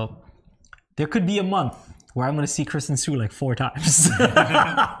one, so there could be a month where I'm gonna see Chris and Sue like 4 times.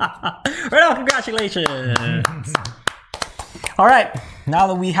 Right on, congratulations! All right, now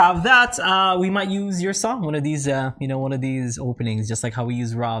that we have that, we might use your song, one of these, one of these openings, just like how we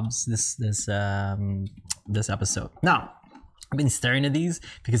use Robb's this episode. Now, I've been staring at these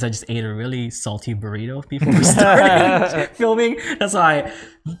because I just ate a really salty burrito before we started filming. That's why,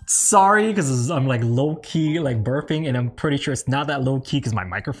 sorry, because I'm like low key like burping, and I'm pretty sure it's not that low key because my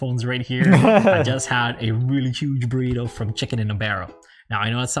microphone's right here. I just had a really huge burrito from Chicken in a Barrel. Now I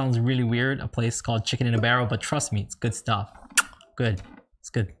know it sounds really weird, a place called Chicken in a Barrel, but trust me, it's good stuff. Good, it's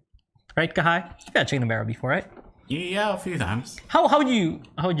good, right, Kahai? You've had Chicken in a Barrel before, right? Yeah, a few times. How would you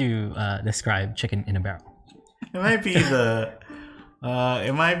describe Chicken in a Barrel? It might be the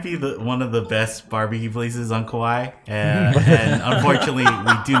It might be one of the best barbecue places on Kauai, and unfortunately,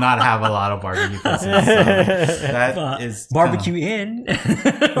 we do not have a lot of barbecue places. So that is barbecue in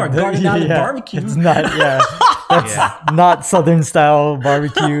or Garden Island barbecue. It's not, that's not Southern style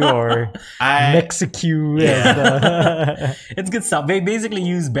barbecue or Mexican. It's good stuff. They basically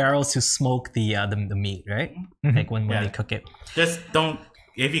use barrels to smoke the meat, right? Like when they cook it. Just don't.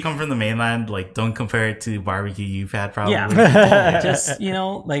 If you come from the mainland, like, don't compare it to barbecue you've had, probably. Yeah. Just,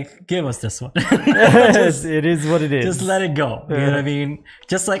 like, give us this one. It is what it is. Just let it go. You know what I mean?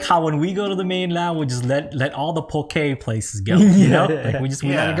 Just like how when we go to the mainland, we just let all the poke places go. You know? Like, we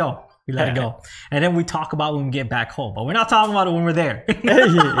let it go. We let it go. And then we talk about when we get back home. But we're not talking about it when we're there.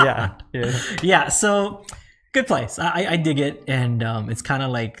 Yeah, so... Good place. I dig it, and it's kind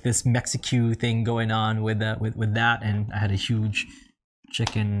of like this Mexican thing going on with that, and I had a huge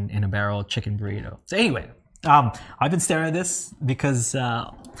chicken in a barrel chicken burrito. So anyway, I've been staring at this because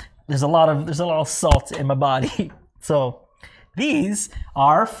there's a lot of salt in my body. So these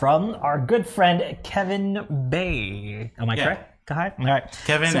are from our good friend Kevin Baye. Am I correct? Kahai? All right.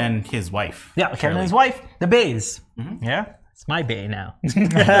 Kevin and his wife. Yeah, Kevin and his wife, the Bayes. Yeah, it's my Baye now.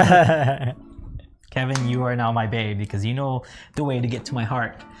 Kevin, you are now my babe because you know the way to get to my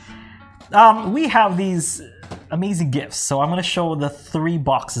heart. We have these amazing gifts. So I'm going to show the 3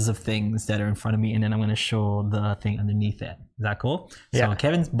 boxes of things that are in front of me, and then I'm going to show the thing underneath it. Is that cool? Yeah. So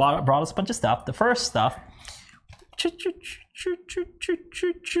Kevin's brought us a bunch of stuff. The first stuff,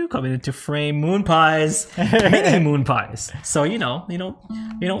 coming into frame, moon pies, mini moon pies. So you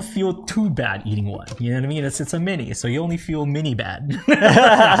don't feel too bad eating one. You know what I mean? It's a mini, so you only feel mini bad.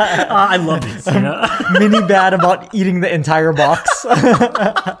 I love these. Mini bad about eating the entire box.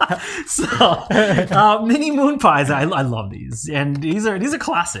 So mini moon pies, I love these, and these are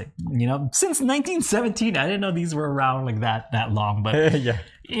classic. Since 1917, I didn't know these were around like that long, but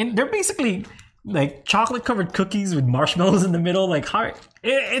they're basically like chocolate covered cookies with marshmallows in the middle. Like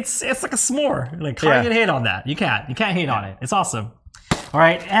it's like a s'more. Like how are you gonna hate on that? You can't hate on it. It's awesome. All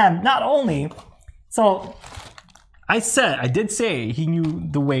right, and not only so I did say he knew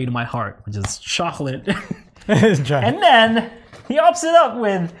the way to my heart, which is chocolate. And then he ups it up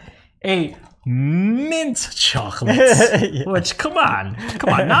with a mint chocolate. Which come on,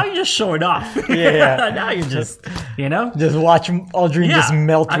 now you're just showing off. Now you're just just watch Aldrine just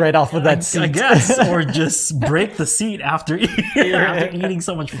melt right off of that seat, I guess, or just break the seat after eating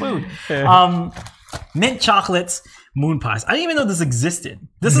so much food. Mint chocolates, moon pies. I didn't even know this existed.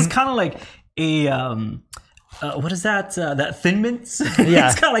 This is kind of like a what is that? That Thin Mints? Yeah.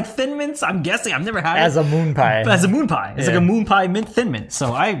 It's kind of like Thin Mints, I'm guessing. I've never had it. As a moon pie. As a moon pie. It's like a moon pie mint Thin Mint.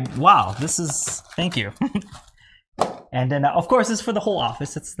 So thank you. And then, of course, it's for the whole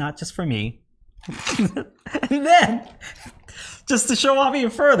office. It's not just for me. And then, just to show off even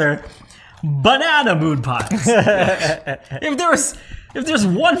further, banana moon pies. If there's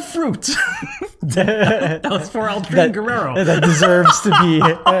one fruit that was for Aldrine Guerrero that deserves to be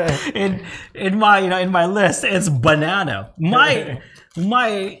in my list, it's banana. My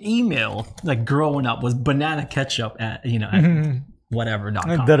email like growing up was banana ketchup at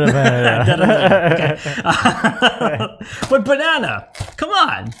whatever.com. Okay. But banana, come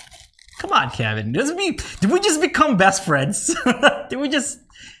on, Kevin. Did we just become best friends? Did we just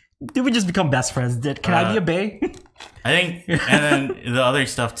become best friends? Can I be a Baye? I think, and then the other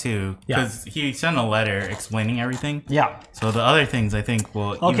stuff too, because he sent a letter explaining everything. Yeah. So the other things I think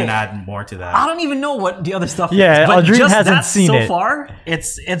will even add more to that. I don't even know what the other stuff is. Yeah, Aldrine hasn't seen it. So far,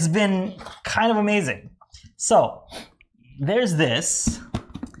 it's been kind of amazing. So, there's this.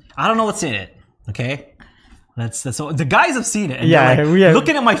 I don't know what's in it, okay? So the guys have seen it. And they're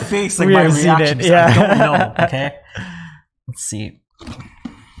looking at my face like my reaction. I don't know, okay? Let's see.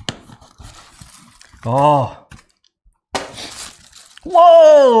 Oh.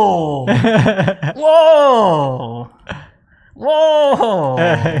 Whoa! Whoa! Whoa!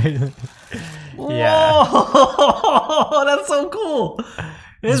 Whoa! That's so cool.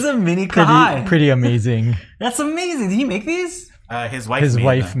 This is a mini Kahai. Pretty amazing. That's amazing. Did he make these? His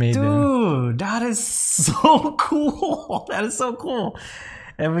wife made them. Dude, that is so cool. That is so cool.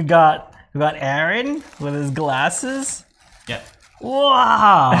 And we got Aaron with his glasses. Yeah.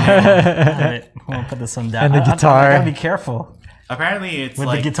 Wow. I'm gonna put this one down. And the guitar. I gotta be careful. Apparently, it's with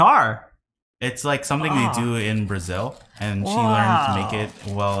like the guitar. It's like something they do in Brazil, and she learned to make it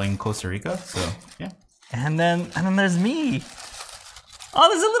well in Costa Rica. So yeah. And then there's me. Oh,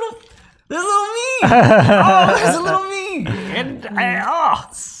 there's a little me. Oh, there's a little me. And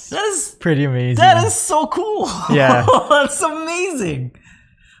that is pretty amazing. That is so cool. Yeah. That's amazing.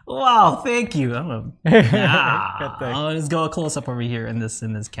 Wow, thank you. Let's go a close up over here in this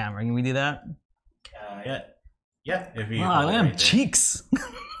camera. Can we do that? Yeah. If you wow, look at them cheeks.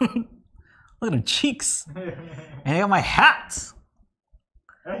 Look at them cheeks. And I got my hat.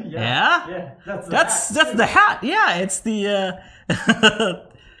 Yeah. That's the hat. Yeah, it's the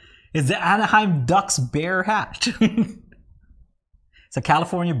it's the Anaheim Ducks bear hat. It's a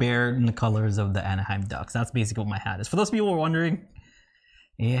California bear in the colors of the Anaheim Ducks. That's basically what my hat is. For those people who are wondering,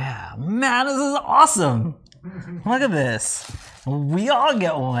 yeah, man, this is awesome. Look at this. We all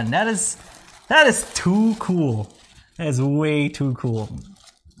get one. That is too cool. That is way too cool.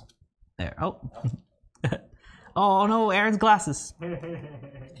 There. Oh. Oh no, Aaron's glasses.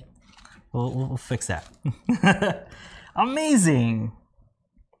 We'll fix that. Amazing.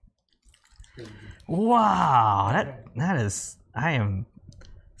 Wow, that is. I am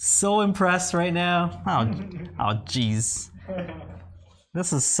so impressed right now. Oh, jeez.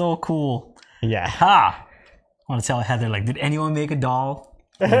 This is so cool. Yeah. Ha! I want to tell Heather, like, did anyone make a doll?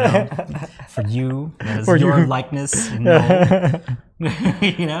 You know, for you, as for your likeness, you know.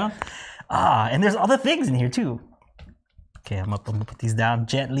 You know? And there's other things in here too. Okay, I'm gonna put these down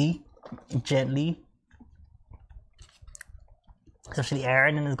gently. Especially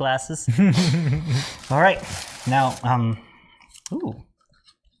Aaron and his glasses. All right, now, ooh,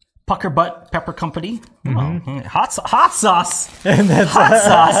 Pucker Butt Pepper Company. Mm-hmm. Hot sauce. And that's hot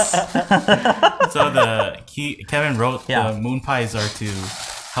sauce. So Kevin wrote the moon pies are to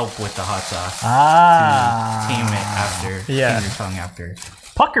help with the hot sauce. To tame it after. Tame your tongue after.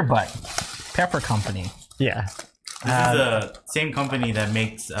 Pucker Butt Pepper Company. Yeah. This is the same company that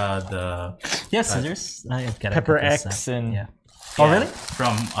makes the scissors. Pepper X and oh really?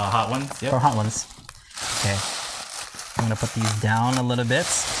 From Hot Ones. Yep. From Hot Ones. Okay. I'm gonna put these down a little bit.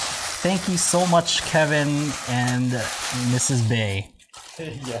 Thank you so much, Kevin and Mrs. Baye.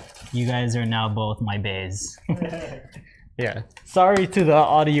 Yeah. You guys are now both my bays. Yeah. Sorry to the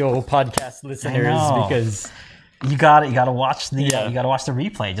audio podcast listeners because you gotta watch the you gotta watch the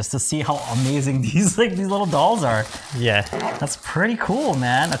replay just to see how amazing these little dolls are. Yeah. That's pretty cool,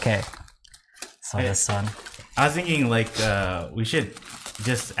 man. Okay. So this one. I was thinking like we should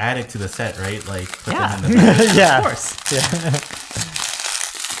just add it to the set, right? Like put them in the yeah. Of course. Yeah.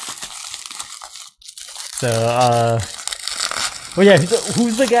 So well yeah,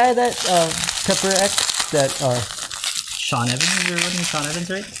 who's the guy that Pepper X that Sean Evans, you're looking at Sean Evans,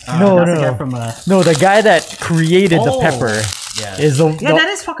 right? No. The guy from, no, the guy that created the pepper is the that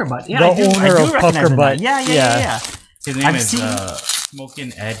is Pucker Butt. Yeah, the owner of Pucker Butt. Yeah. His name is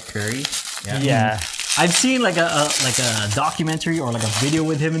Smokin' Ed Curry. Yeah. I've seen like a documentary or like a video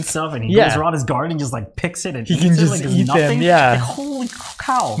with him and stuff, and he goes around his garden and just like picks it and he eats can it just like eat nothing. them. Yeah. Like, holy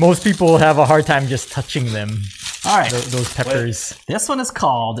cow! Most people have a hard time just touching them. All right, those peppers. This one is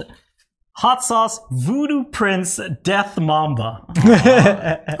called Hot Sauce Voodoo Prince Death Mamba.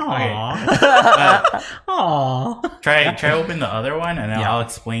 Aww. Try open the other one, and I'll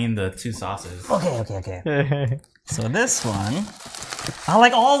explain the two sauces. Okay. So this one, I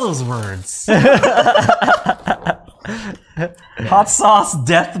like all those words. Hot Sauce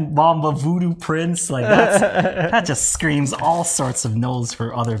Death Mamba Voodoo Prince, like that just screams all sorts of no's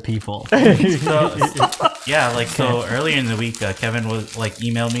for other people. So earlier in the week, Kevin was like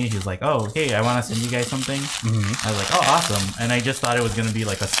emailed me. He was like, "Oh, hey, I want to send you guys something." I was like, "Oh, awesome!" And I just thought it was gonna be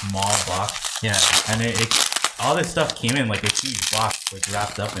like a small box. Yeah. And it all this stuff came in like a huge box, like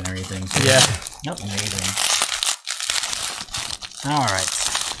wrapped up and everything. So Yep. Amazing. All right.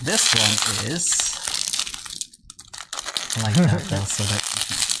 This one is. I like that though, so that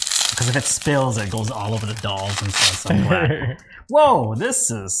because if it spills, it goes all over the dolls and stuff. So I'm glad. Whoa,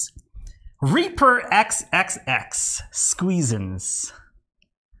 this is Reaper XXX Squeezins.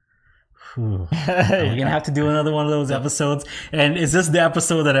 We're gonna have to do another one of those episodes. And is this the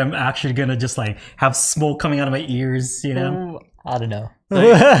episode that I'm actually gonna just like have smoke coming out of my ears? You know, I don't know.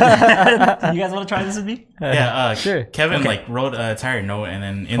 You guys want to try this with me? Yeah, sure. Kevin like wrote a entire note, and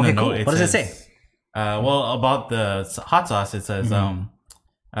then in the note, what does it say? Well, about the hot sauce, it says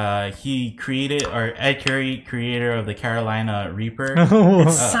he created, or Ed Curry, creator of the Carolina Reaper.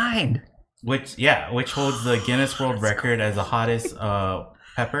 It's signed. Which holds the Guinness World Record as the hottest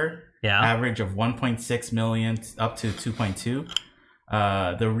pepper. Yeah. Average of 1.6 million up to 2.2.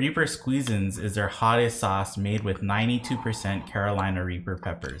 The Reaper Squeezins is their hottest sauce made with 92% Carolina Reaper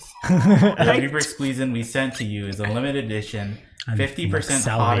peppers. The Reaper Squeezin we sent to you is a limited edition, 50%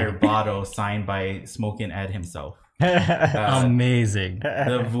 hotter bottle signed by Smokin' Ed himself. Amazing.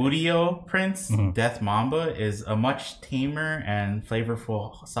 The Voodoo Prince Death Mamba is a much tamer and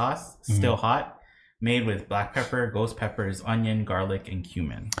flavorful sauce, still hot, made with black pepper, ghost peppers, onion, garlic, and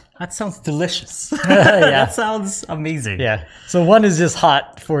cumin. That sounds delicious. Yeah. That sounds amazing. Yeah. So one is just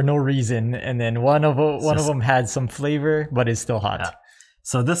hot for no reason, and then one of them had some flavor, but it's still hot. Yeah.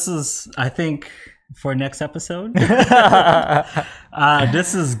 So this is, I think, for next episode. This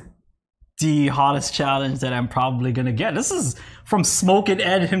is the hottest challenge that I'm probably gonna get. This is from Smokin'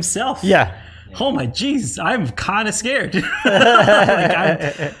 Ed himself. Yeah. Oh my jeez, I'm kind of scared.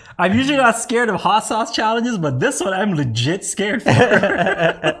 I'm usually not scared of hot sauce challenges, but this one I'm legit scared for.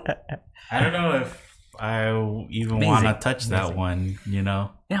 I don't know if I even want to touch that one, you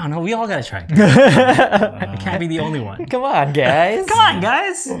know? Yeah, no, we all gotta try. I can't be the only one. Come on, guys. Come on,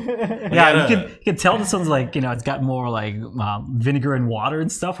 guys. Yeah, you can tell this one's like, it's got more like vinegar and water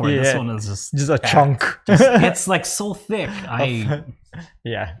and stuff, where this one is just a chunk. It's like so thick.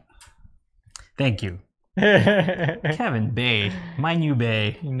 Yeah. Thank you. Kevin Baye, my new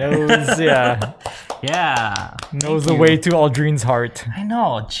Baye. Knows, yeah. Knows the way to Aldrine's heart. I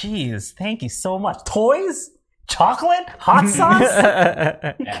know, jeez. Thank you so much. Toys? Chocolate? Hot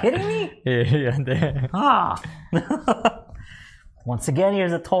sauce? You kidding me? Yeah. Ah. Once again,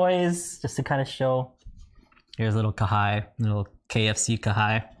 here's the toys, just to kind of show. Here's a little Kahai, little KFC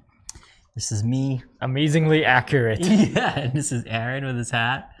Kahai. This is me. Amazingly accurate. Yeah, and this is Aaron with his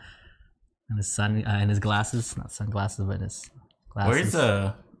hat. And his sun and his glasses, not sunglasses, but his glasses.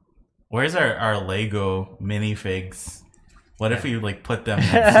 Where's our Lego minifigs? What if we like put them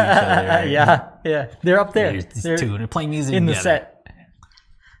next to each other? Yeah, they're up there. They're playing music in together. the set.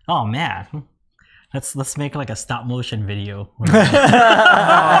 Oh man, let's make like a stop motion video.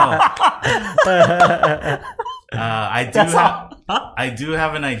 I do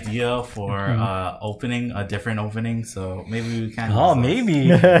have an idea for opening a different opening, so maybe we can. Oh,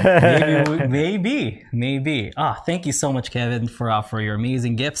 maybe. Thank you so much, Kevin, for your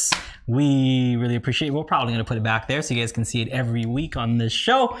amazing gifts. We really appreciate it. We're probably going to put it back there so you guys can see it every week on this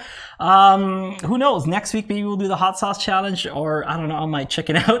show. Who knows? Next week, maybe we'll do the hot sauce challenge, or I don't know, I might check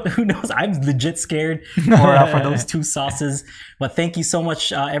it out. Who knows? I'm legit scared for those two sauces. But thank you so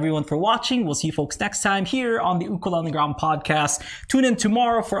much, everyone, for watching. We'll see you folks next time here on the Ukulele on the Ground podcast. Tune in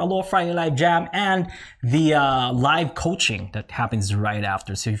tomorrow for Aloha Friday Live Jam and the live coaching that happens right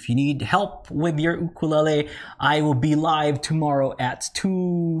after. So if you need help with your ukulele, I will be live tomorrow at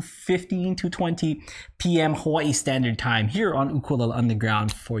 2:20 p.m. Hawaii Standard Time here on Ukulele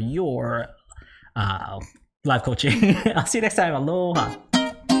Underground for your live coaching. I'll see you next time. Aloha.